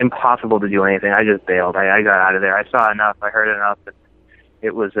impossible to do anything. I just bailed. I got out of there. I saw enough. I heard enough. And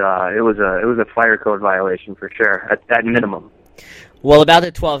it was a fire code violation for sure, at minimum. Well, about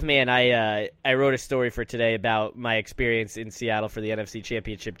the 12th man, I wrote a story for today about my experience in Seattle for the NFC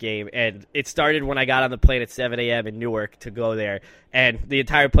Championship game, and it started when I got on the plane at 7 a.m. in Newark to go there, and the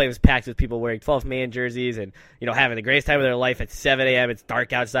entire plane was packed with people wearing 12th man jerseys and, having the greatest time of their life at 7 a.m. It's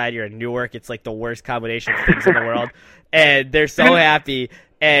dark outside, you're in Newark, it's like the worst combination of things in the world, and they're so happy,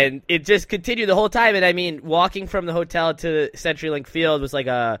 and it just continued the whole time, and I mean, walking from the hotel to CenturyLink Field was like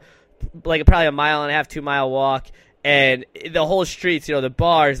probably a 1.5 mile, 2 mile walk. And the whole streets, the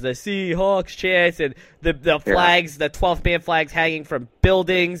bars, the Seahawks chants, and the flags, the 12th man flags hanging from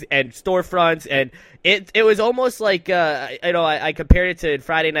buildings and storefronts, and it was almost like I compared it to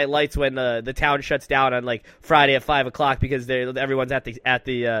Friday Night Lights when the town shuts down on like Friday at 5 o'clock because everyone's at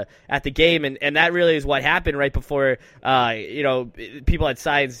the game, and that really is what happened right before people had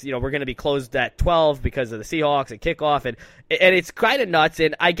signs we're going to be closed at 12 because of the Seahawks and kickoff, and it's kind of nuts,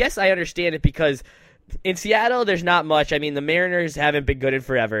 and I guess I understand it because in Seattle, there's not much. I mean, the Mariners haven't been good in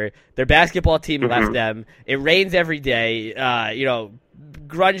forever. Their basketball team left them. It rains every day.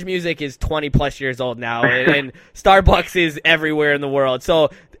 Grunge music is 20-plus years old now, and Starbucks is everywhere in the world. So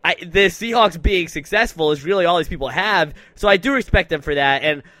the Seahawks being successful is really all these people have. So I do respect them for that.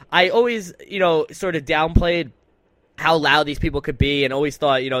 And I always, sort of downplayed how loud these people could be and always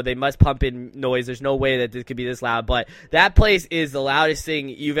thought, they must pump in noise. There's no way that this could be this loud. But that place is the loudest thing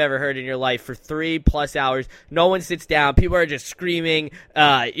you've ever heard in your life for 3+ hours. No one sits down. People are just screaming,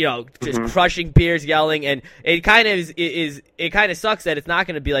 just crushing beers, yelling. And it kind of it kind of sucks that it's not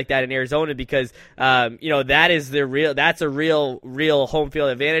going to be like that in Arizona because, that's a real home field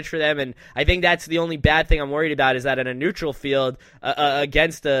advantage for them. And I think that's the only bad thing I'm worried about is that in a neutral field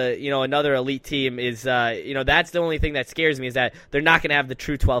against another elite team is, that's the only thing that scares me is that they're not going to have the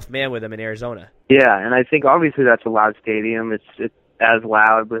true 12th man with them in Arizona. Yeah, and I think obviously that's a loud stadium. It's as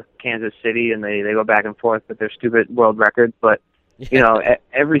loud with Kansas City, and they go back and forth with their stupid world records. But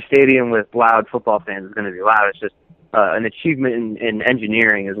every stadium with loud football fans is going to be loud. It's just an achievement in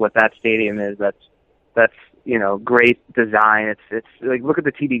engineering is what that stadium is. That's great design. It's like look at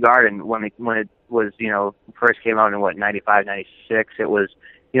the TD Garden when it was first came out in 95, 96. It was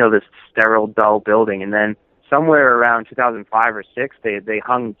this sterile, dull building, and then somewhere around 2005 or 6, they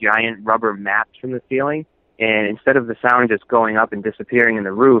hung giant rubber mats from the ceiling, and instead of the sound just going up and disappearing in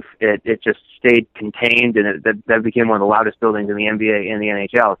the roof, it just stayed contained, and that became one of the loudest buildings in the NBA and the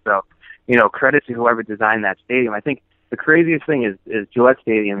NHL. So, credit to whoever designed that stadium. I think the craziest thing is Gillette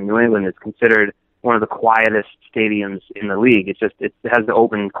Stadium in New England is considered one of the quietest stadiums in the league. It has the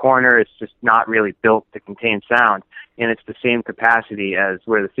open corner. It's just not really built to contain sound, and it's the same capacity as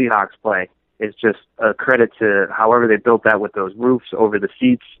where the Seahawks play. It's just a credit to however they built that with those roofs over the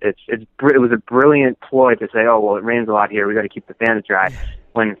seats. It was a brilliant ploy to say, oh, well, it rains a lot here. We got to keep the fans dry,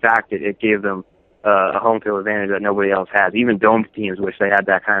 when in fact it gave them a home field advantage that nobody else has. Even domed teams wish they had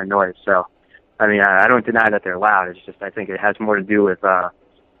that kind of noise. So, I mean, I don't deny that they're loud. It's just I think it has more to do with the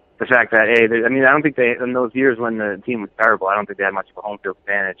fact that, I don't think they, in those years when the team was terrible, I don't think they had much of a home field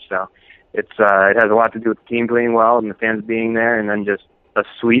advantage. So it has a lot to do with the team playing well and the fans being there, and then just a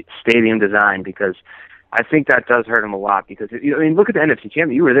sweet stadium design, because I think that does hurt them a lot. Because look at the NFC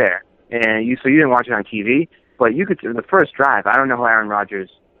Championship. You were there, and you didn't watch it on TV, but you could. The first drive, I don't know how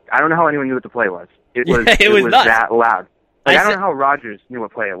anyone knew what the play was. It was that loud. I don't know how Rodgers knew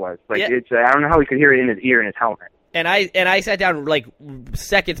what play it was. I don't know how he could hear it in his ear in his helmet. And I sat down like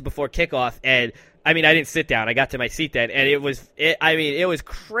seconds before kickoff, and I didn't sit down. I got to my seat then, and it was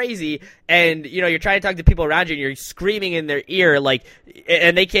crazy. And you're trying to talk to people around you, and you're screaming in their ear,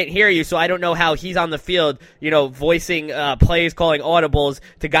 and they can't hear you. So I don't know how he's on the field, voicing plays, calling audibles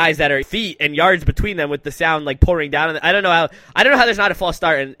to guys that are feet and yards between them with the sound pouring down. I don't know how there's not a false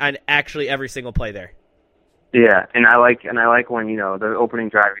start on actually every single play there. Yeah, and I like when the opening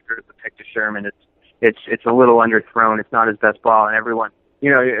drive he throws the pick to Sherman. It's a little underthrown. It's not his best ball, and everyone.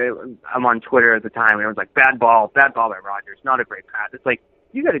 I'm on Twitter at the time, and everyone's like, bad ball by Rodgers, not a great pass. It's like,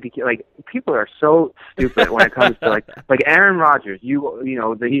 you got to be, people are so stupid when it comes to, like Aaron Rodgers, he's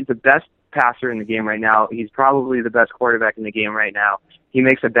the best passer in the game right now. He's probably the best quarterback in the game right now. He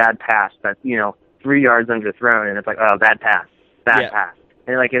makes a bad pass that's, 3 yards underthrown, and it's like, oh, bad pass.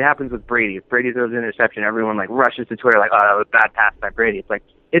 And, it happens with Brady. If Brady throws an interception, everyone, rushes to Twitter, oh, that was a bad pass by Brady. It's like,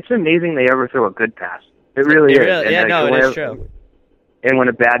 it's amazing they ever throw a good pass. It really is. It is true. And when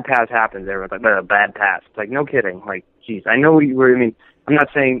a bad pass happens, everyone's like, a bad pass. It's like, no kidding. Geez, I know I'm not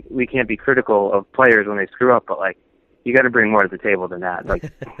saying we can't be critical of players when they screw up, but, you got to bring more to the table than that.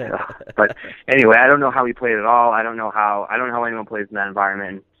 But anyway, I don't know how he played at all. I don't know how anyone plays in that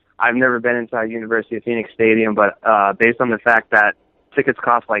environment. I've never been inside University of Phoenix Stadium, but based on the fact that tickets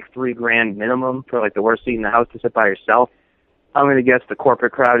cost $3,000 minimum for, the worst seat in the house to sit by yourself, I'm going to guess the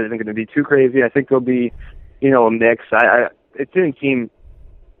corporate crowd isn't going to be too crazy. I think there'll be, a mix.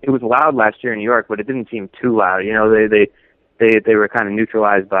 It was loud last year in New York, but it didn't seem too loud. They were kind of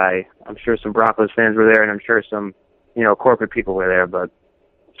neutralized by, I'm sure some Broncos fans were there, and I'm sure some, corporate people were there, but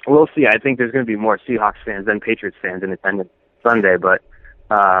we'll see. I think there's going to be more Seahawks fans than Patriots fans in attendance Sunday, but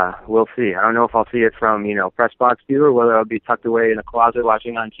we'll see. I don't know if I'll see it from, press box view, or whether I'll be tucked away in a closet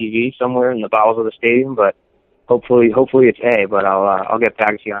watching on TV somewhere in the bowels of the stadium, but hopefully it's A, but I'll get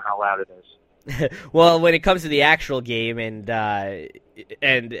back to you on how loud it is. Well, when it comes to the actual game and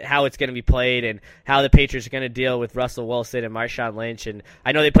how it's going to be played and how the Patriots are going to deal with Russell Wilson and Marshawn Lynch, and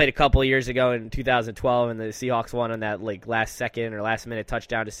I know they played a couple of years ago in 2012, and the Seahawks won on that last second or last minute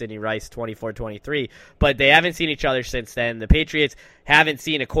touchdown to Sidney Rice, 24-23. But they haven't seen each other since then. The Patriots haven't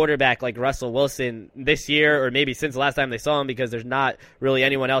seen a quarterback like Russell Wilson this year, or maybe since the last time they saw him, because there's not really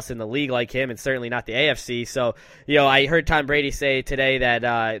anyone else in the league like him, and certainly not the AFC. So, I heard Tom Brady say today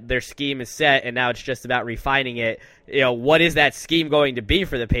that their scheme is set, and now it's just about refining it. what is that scheme going to be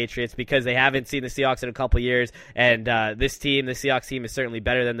for the Patriots, because they haven't seen the Seahawks in a couple years, and this team, the Seahawks team, is certainly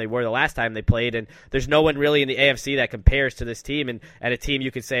better than they were the last time they played, and there's no one really in the AFC that compares to this team, and a team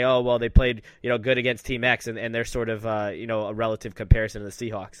you could say, oh, well, they played good against Team X, and they're sort of a relative comparison to the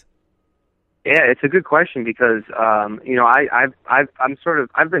Seahawks. Yeah, it's a good question because I've been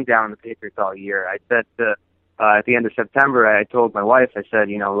down on the Patriots all year. I said at the end of September, I told my wife, I said,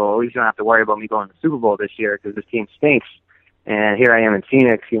 well, at least you don't have to worry about me going to the Super Bowl this year because this team stinks. And here I am in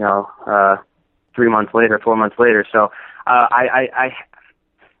Phoenix, 3 months later, 4 months later. So I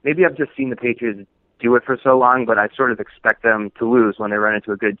maybe I've just seen the Patriots do it for so long, but I sort of expect them to lose when they run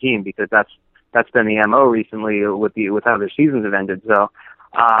into a good team because that's been the MO recently with how their seasons have ended. So.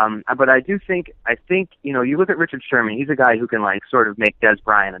 But I think, you look at Richard Sherman, he's a guy who can sort of make Dez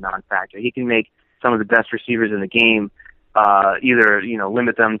Bryant a non-factor. He can make some of the best receivers in the game, either,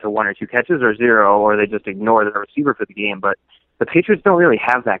 limit them to 1 or 2 catches or 0, or they just ignore the receiver for the game. But the Patriots don't really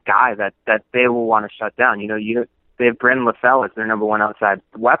have that guy that they will want to shut down. They have Brandon LaFell as their number 1 outside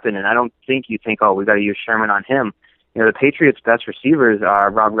weapon, and I don't think you think, oh, we got to use Sherman on him. The Patriots' best receivers are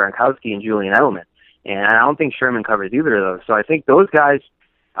Rob Gronkowski and Julian Edelman, and I don't think Sherman covers either of those. So I think those guys,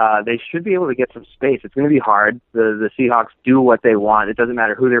 they should be able to get some space. It's going to be hard. The Seahawks do what they want. It doesn't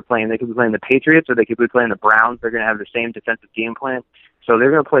matter who they're playing. They could be playing the Patriots or they could be playing the Browns. They're going to have the same defensive game plan. So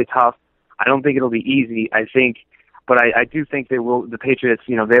they're going to play tough. I don't think it'll be easy. But I do think they will. The Patriots,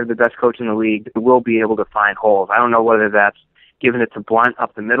 they have the best coach in the league. They will be able to find holes. I don't know whether that's giving it to Blunt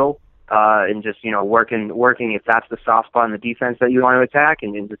up the middle, and just, working if that's the soft spot in the defense that you want to attack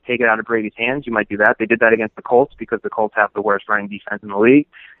and just take it out of Brady's hands. You might do that. They did that against the Colts because the Colts have the worst running defense in the league.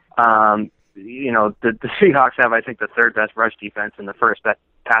 The Seahawks have, I think, the 3rd best rush defense and the 1st best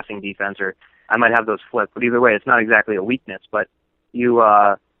passing defense, or I might have those flipped. But either way, it's not exactly a weakness, but you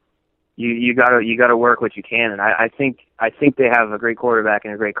gotta work what you can, and I think they have a great quarterback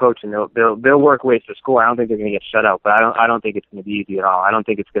and a great coach, and they'll work ways to score. I don't think they're going to get shut out, but I don't think it's going to be easy at all. I don't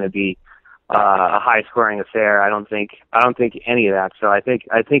think it's going to be a high scoring affair. I don't think any of that. So I think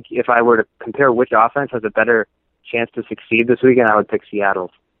if I were to compare which offense has a better chance to succeed this weekend, I would pick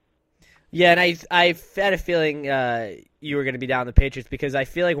Seattle. Yeah, and I had a feeling you were going to be down the Patriots because I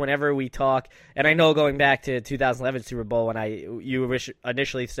feel like whenever we talk, and I know going back to 2011 Super Bowl when you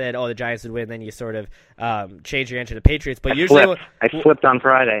initially said, oh, the Giants would win, then you sort of changed your answer to the Patriots. But I flipped on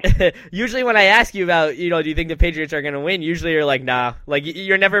Friday. Usually when I ask you about, do you think the Patriots are going to win? Usually you're like, nah. Like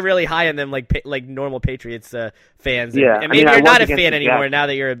you're never really high on them like normal Patriots fans. Yeah, and maybe you're not a fan anymore now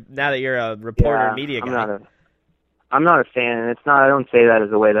that you're a reporter and media guy. I'm not a fan, and it's not. I don't say that as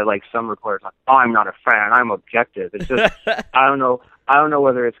a way that some reporters oh, I'm not a fan. I'm objective. It's just I don't know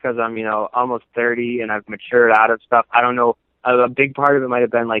whether it's because I'm almost 30 and I've matured out of stuff. I don't know. A big part of it might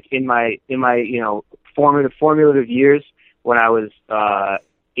have been in my formative years when I was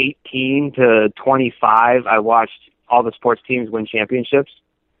 18 to 25. I watched all the sports teams win championships.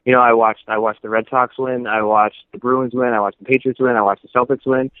 I watched the Red Sox win. I watched the Bruins win. I watched the Patriots win. I watched the Celtics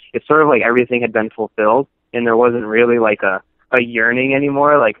win. It's sort of like everything had been fulfilled. And there wasn't really a yearning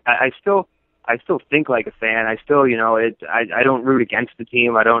anymore. I still think like a fan. I still, I don't root against the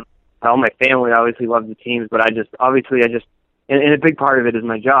team. All my family obviously loves the teams, but and a big part of it is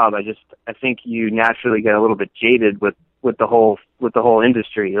my job. I think you naturally get a little bit jaded with the whole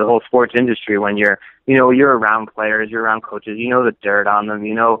industry, the whole sports industry when you're around players, you're around coaches, the dirt on them,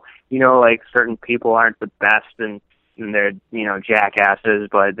 certain people aren't the best and they're jackasses,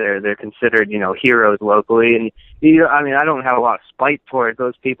 but they're considered heroes locally, and I don't have a lot of spite towards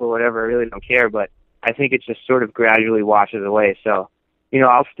those people, whatever. I really don't care, but I think it just sort of gradually washes away. So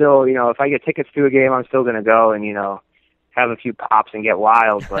I'll still if I get tickets to a game, I'm still gonna go and have a few pops and get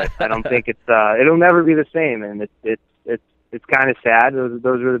wild, but I don't think it'll never be the same, and it's kind of sad.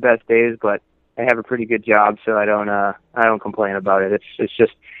 Those were the best days, but I have a pretty good job, so I don't complain about it. It's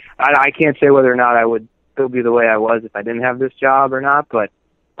just I can't say whether or not I would still be the way I was if I didn't have this job or not, but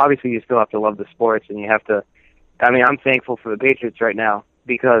obviously you still have to love the sports, and you have to. I'm thankful for the Patriots right now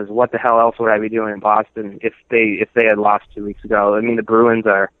because what the hell else would I be doing in Boston if they had lost 2 weeks ago? The Bruins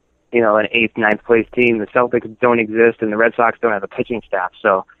are an 8th, 9th place team. The Celtics don't exist, and the Red Sox don't have a pitching staff.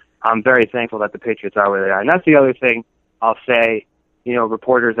 So I'm very thankful that the Patriots are where they are. And that's the other thing I'll say.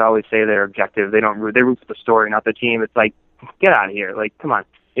 Reporters always say they're objective. They root for the story, not the team. It's like, get out of here. Come on.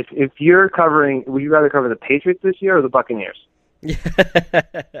 If you're covering, would you rather cover the Patriots this year or the Buccaneers?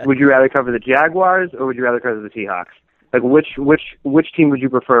 Would you rather cover the Jaguars or would you rather cover the Seahawks? Which team would you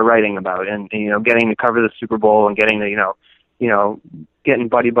prefer writing about? And getting to cover the Super Bowl and getting to getting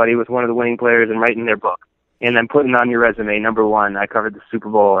buddy with one of the winning players and writing their book and then putting on your resume, number 1, I covered the Super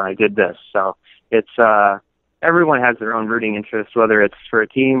Bowl and I did this. So it's everyone has their own rooting interests, whether it's for a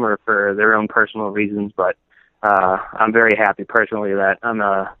team or for their own personal reasons. But I'm very happy personally that I'm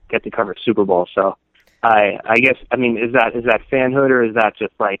get to cover Super Bowl. So I guess, I mean, is that fanhood, or is that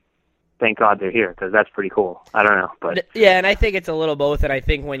just like, thank God they're here, because that's pretty cool. I don't know, but yeah, and I think it's a little both. And I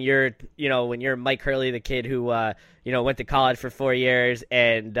think when you're Mike Hurley, the kid who went to college for 4 years,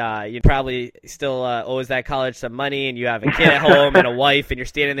 and you probably still owes that college some money, and you have a kid at home and a wife, and you're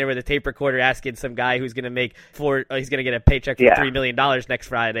standing there with a tape recorder asking some guy who's going to make he's going to get a paycheck for $3 million next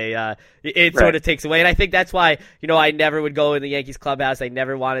Friday. It sort of takes away, and I think that's why I never would go in the Yankees clubhouse. I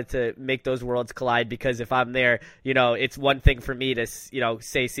never wanted to make those worlds collide, because if I'm there, it's one thing for me to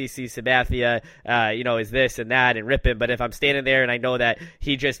say CC Sabathia, is this and that and rip him, but if I'm standing there and I know that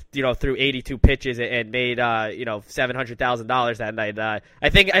he just threw 82 pitches and made $700,000 that night, I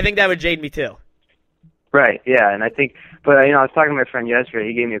think that would jade me too. Right, yeah, and I think, but I was talking to my friend yesterday.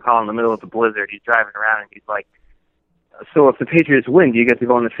 He gave me a call in the middle of the blizzard. He's driving around, and he's like, "So if the Patriots win, do you get to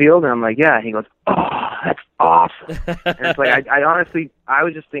go on the field?" And I'm like, "Yeah." And he goes, "Oh, that's awesome." And it's like, I honestly, I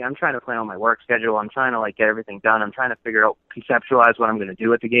was just thinking, I'm trying to plan on my work schedule. I'm trying to like get everything done. I'm trying to figure out, conceptualize what I'm going to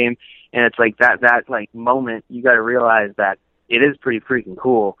do at the game. And it's like that like moment, you got to realize that it is pretty freaking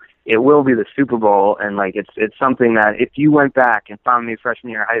cool. It will be the Super Bowl, and like it's something that if you went back and found me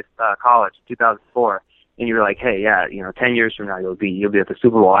freshman year of college, 2004, and you were like, "Hey, yeah, 10 years from now you'll be at the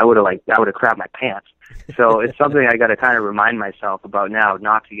Super Bowl," I would have crapped my pants. So it's something I got to kind of remind myself about now,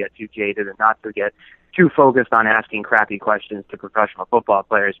 not to get too jaded and not to get too focused on asking crappy questions to professional football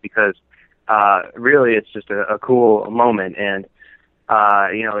players, because really it's just a cool moment. And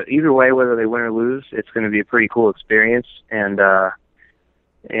either way, whether they win or lose, it's going to be a pretty cool experience. And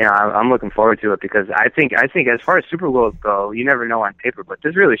I'm looking forward to it, because I think as far as Super Bowls go, you never know on paper, but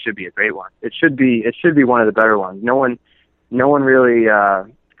this really should be a great one. It should be one of the better ones. No one really.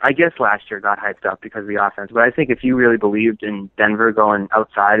 I guess last year got hyped up because of the offense, but I think if you really believed in Denver going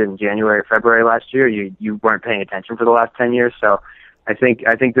outside in January or February last year, you weren't paying attention for the last 10 years. So I think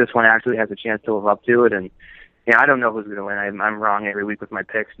this one actually has a chance to live up to it. And I don't know who's going to win. I'm wrong every week with my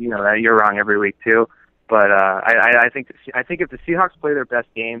picks. You know that. You're wrong every week too. But I think if the Seahawks play their best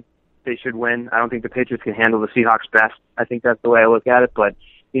game, they should win. I don't think the Patriots can handle the Seahawks best. I think that's the way I look at it. But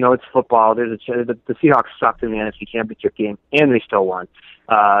it's football. The Seahawks sucked in the NFC Championship game, and they still won.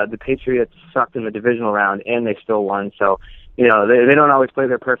 The Patriots sucked in the divisional round, and they still won. So, they don't always play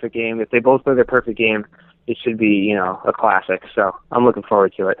their perfect game. If they both play their perfect game, it should be, a classic. So I'm looking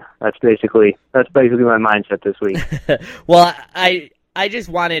forward to it. That's basically my mindset this week. Well, I just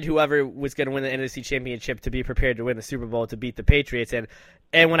wanted whoever was going to win the NFC Championship to be prepared to win the Super Bowl to beat the Patriots.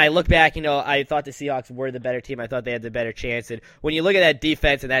 And when I look back, I thought the Seahawks were the better team. I thought they had the better chance. And when you look at that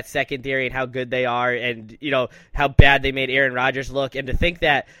defense and that secondary and how good they are, and how bad they made Aaron Rodgers look, and to think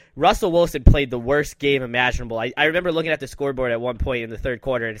that Russell Wilson played the worst game imaginable. I remember looking at the scoreboard at one point in the third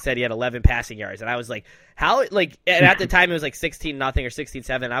quarter, and it said he had 11 passing yards, and I was like, how? Like, and at the time it was like 16-0 or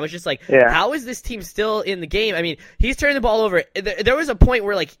 16-7. I was just like, How is this team still in the game? I mean, he's turning the ball over. There was a point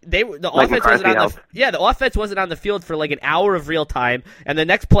where like the offense wasn't on the field for like an hour of real time, and the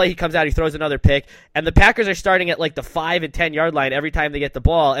next play he comes out, he throws another pick, and the Packers are starting at like the 5 and 10 yard line every time they get the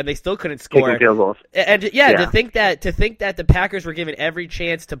ball, and they still couldn't score. Kicking field goals. And to think that the Packers were given every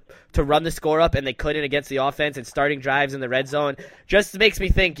chance to run the score up, and they couldn't against the offense, and starting drives in the red zone just makes me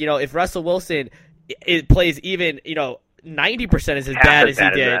think, if Russell Wilson plays even 90% as bad as he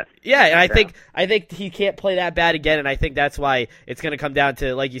did. Yeah, and I think he can't play that bad again, and I think that's why it's going to come down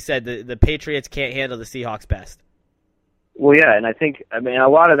to, like you said, the Patriots can't handle the Seahawks best. Well, yeah, and I mean, a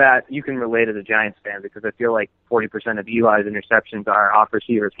lot of that you can relate as a Giants fan, because I feel like 40% of Eli's interceptions are off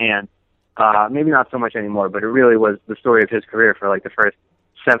receivers' hands. Maybe not so much anymore, but it really was the story of his career for like the first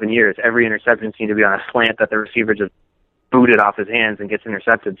 7 years. Every interception seemed to be on a slant that the receiver just booted off his hands and gets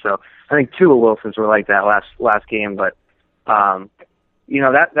intercepted. So I think two of Wilson's were like that last game, but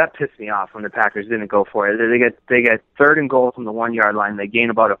that pissed me off when the Packers didn't go for it. They get third and goal from the 1 yard line. They gain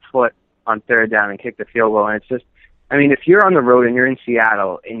about a foot on third down and kick the field goal. And it's just, I mean, if you're on the road and you're in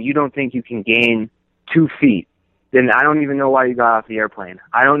Seattle and you don't think you can gain 2 feet, then I don't even know why you got off the airplane.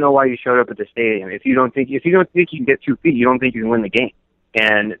 I don't know why you showed up at the stadium. If you don't think you can get 2 feet, you don't think you can win the game.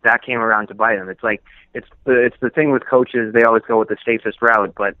 And that came around to bite them. It's like it's the thing with coaches. They always go with the safest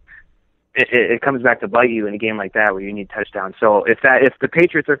route, but it comes back to bite you in a game like that where you need touchdowns. So if the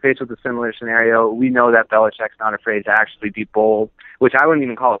Patriots are faced with a similar scenario, we know that Belichick's not afraid to actually be bold, which I wouldn't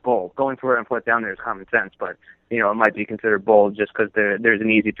even call it bold. Going for it and put it down there is common sense, but it might be considered bold just because there's an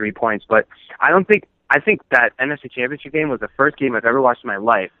easy 3 points. But I think that NFC Championship game was the first game I've ever watched in my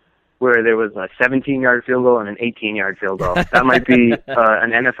life where there was a 17-yard field goal and an 18-yard field goal. That might be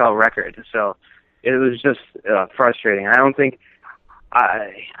an NFL record. So, it was just frustrating. I don't think,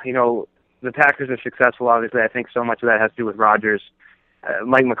 the Packers are successful. Obviously, I think so much of that has to do with Rodgers.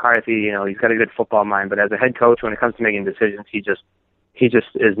 Mike McCarthy, he's got a good football mind, but as a head coach, when it comes to making decisions, he just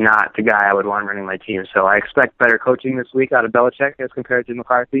is not the guy I would want running my team. So I expect better coaching this week out of Belichick as compared to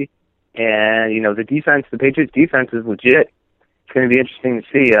McCarthy. And, the Patriots defense is legit. It's going to be interesting to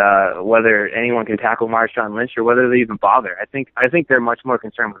see whether anyone can tackle Marshawn Lynch or whether they even bother. I think they're much more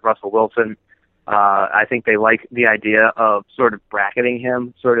concerned with Russell Wilson. I think they like the idea of sort of bracketing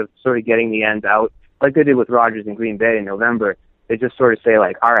him, sort of getting the ends out, like they did with Rodgers in Green Bay in November. They just sort of say,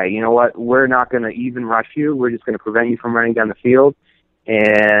 like, all right, you know what, we're not going to even rush you. We're just going to prevent you from running down the field,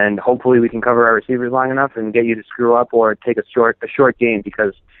 and hopefully we can cover our receivers long enough and get you to screw up or take a short game,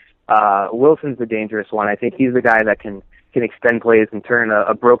 because Wilson's the dangerous one. I think he's the guy that can extend plays and turn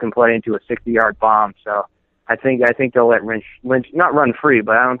a broken play into a 60-yard bomb. So I think they'll let Lynch not run free,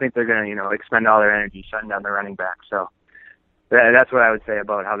 but I don't think they're going to expend all their energy shutting down the running back. So that's what I would say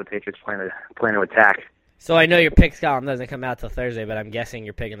about how the Patriots plan to attack. So I know your picks column doesn't come out till Thursday, but I'm guessing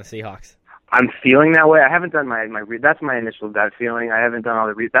you're picking the Seahawks. I'm feeling that way. I haven't done my that's my initial gut feeling. I haven't done all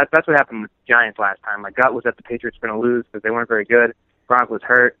the that's what happened with the Giants last time. My gut was that the Patriots were going to lose because they weren't very good. Gronk was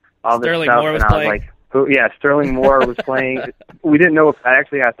hurt. All this Sterling stuff, Moore was and I playing. was like, Sterling Moore was playing. We didn't know if I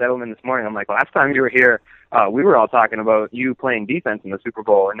actually asked Edelman this morning. I'm like, last time you were here, we were all talking about you playing defense in the Super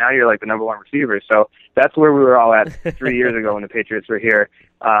Bowl, and now you're like the number one receiver. So that's where we were all at 3 years ago when the Patriots were here.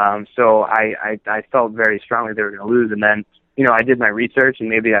 So I felt very strongly they were going to lose, and then I did my research, and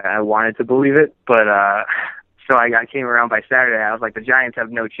maybe I wanted to believe it, but so I came around by Saturday. I was like, the Giants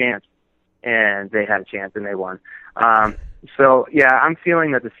have no chance, and they had a chance, and they won. So yeah, I'm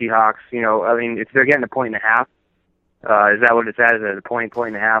feeling that the Seahawks, if they're getting a point and a half, is that what it's at? Is it a point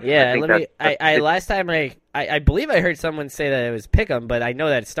and a half? Yeah, last time I believe I heard someone say that it was pick'em, but I know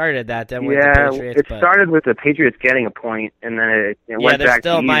that it started that. Then with the Patriots, started with the Patriots getting a point, and then it went back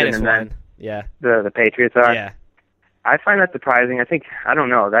to even, minus and one. then Yeah, the Patriots are. Yeah, I find that surprising. I don't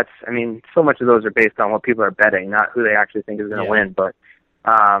know. So much of those are based on what people are betting, not who they actually think is going to win. But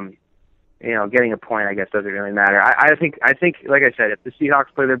getting a point, I guess, doesn't really matter. I think, like I said, if the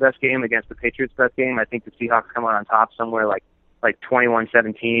Seahawks play their best game against the Patriots' best game, I think the Seahawks come out on top somewhere like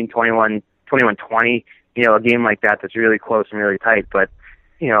 21-17, 21-20. A game like that's really close and really tight. But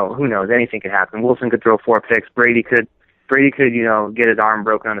who knows? Anything could happen. Wilson could throw 4 picks. Brady could get his arm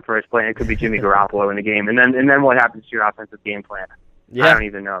broken on the first play, and it could be Jimmy Garoppolo in the game. And then what happens to your offensive game plan? Yeah. I don't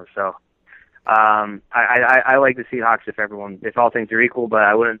even know. So I like the Seahawks if all things are equal, but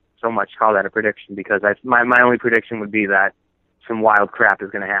I wouldn't so much call that a prediction, because my only prediction would be that some wild crap is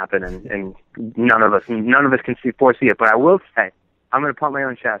going to happen, and none of us can foresee it. But I will say, I'm going to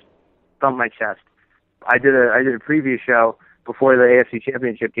thump my chest. I did a preview show before the AFC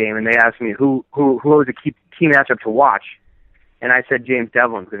Championship game, and they asked me who was a key matchup to watch, and I said James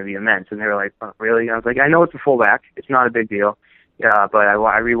Devlin's going to be immense, and they were like, oh, really? And I was like, I know it's a fullback, it's not a big deal, but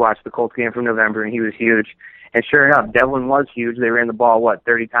I rewatched the Colts game from November, and he was huge. And sure enough, Devlin was huge. They ran the ball,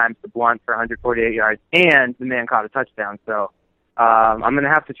 30 times to Blunt for 148 yards, and the man caught a touchdown. So I'm going to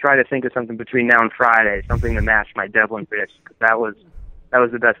have to try to think of something between now and Friday, something to match my Devlin prediction. That was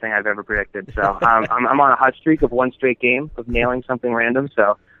the best thing I've ever predicted. So I'm on a hot streak of one straight game of nailing something random.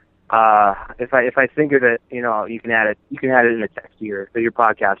 So if I think of it, you can add it in the text to your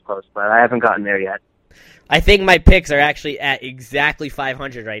podcast post, but I haven't gotten there yet. I think my picks are actually at exactly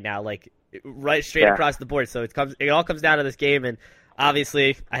 500 right now, like right straight across the board. So it all comes down to this game, and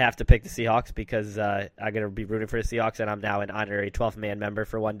obviously I have to pick the Seahawks because I'm going to be rooting for the Seahawks, and I'm now an honorary 12th man member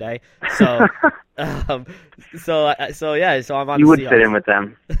for one day. So so I'm on the Seahawks. You would fit in with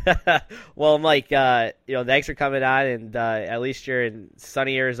them. Well, Mike, thanks for coming on, and at least you're in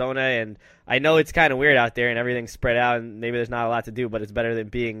sunny Arizona, and I know it's kind of weird out there and everything's spread out and maybe there's not a lot to do, but it's better than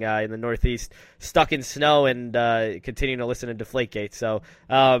being in the Northeast stuck in snow and continuing to listen to Deflategate. So,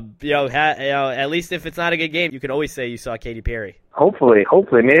 at least if it's not a good game, you can always say you saw Katy Perry. Hopefully.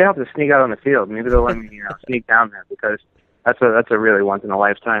 Maybe I'll have to sneak out on the field. Maybe they'll let me sneak down there, because that's a really once in a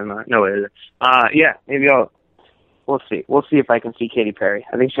lifetime. No, it isn't. Maybe we'll see. We'll see if I can see Katy Perry.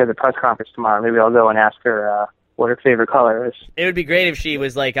 I think she has a press conference tomorrow. Maybe I'll go and ask her what her favorite color is. It would be great if she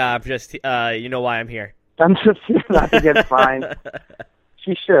was like, you know why I'm here. I'm just not to get fined.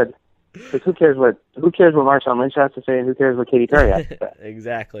 She should. Because who cares what Marshawn Lynch has to say, and who cares what Katy Perry has to say?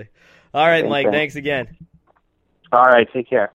 Exactly. All right, Mike. Thanks again. All right. Take care.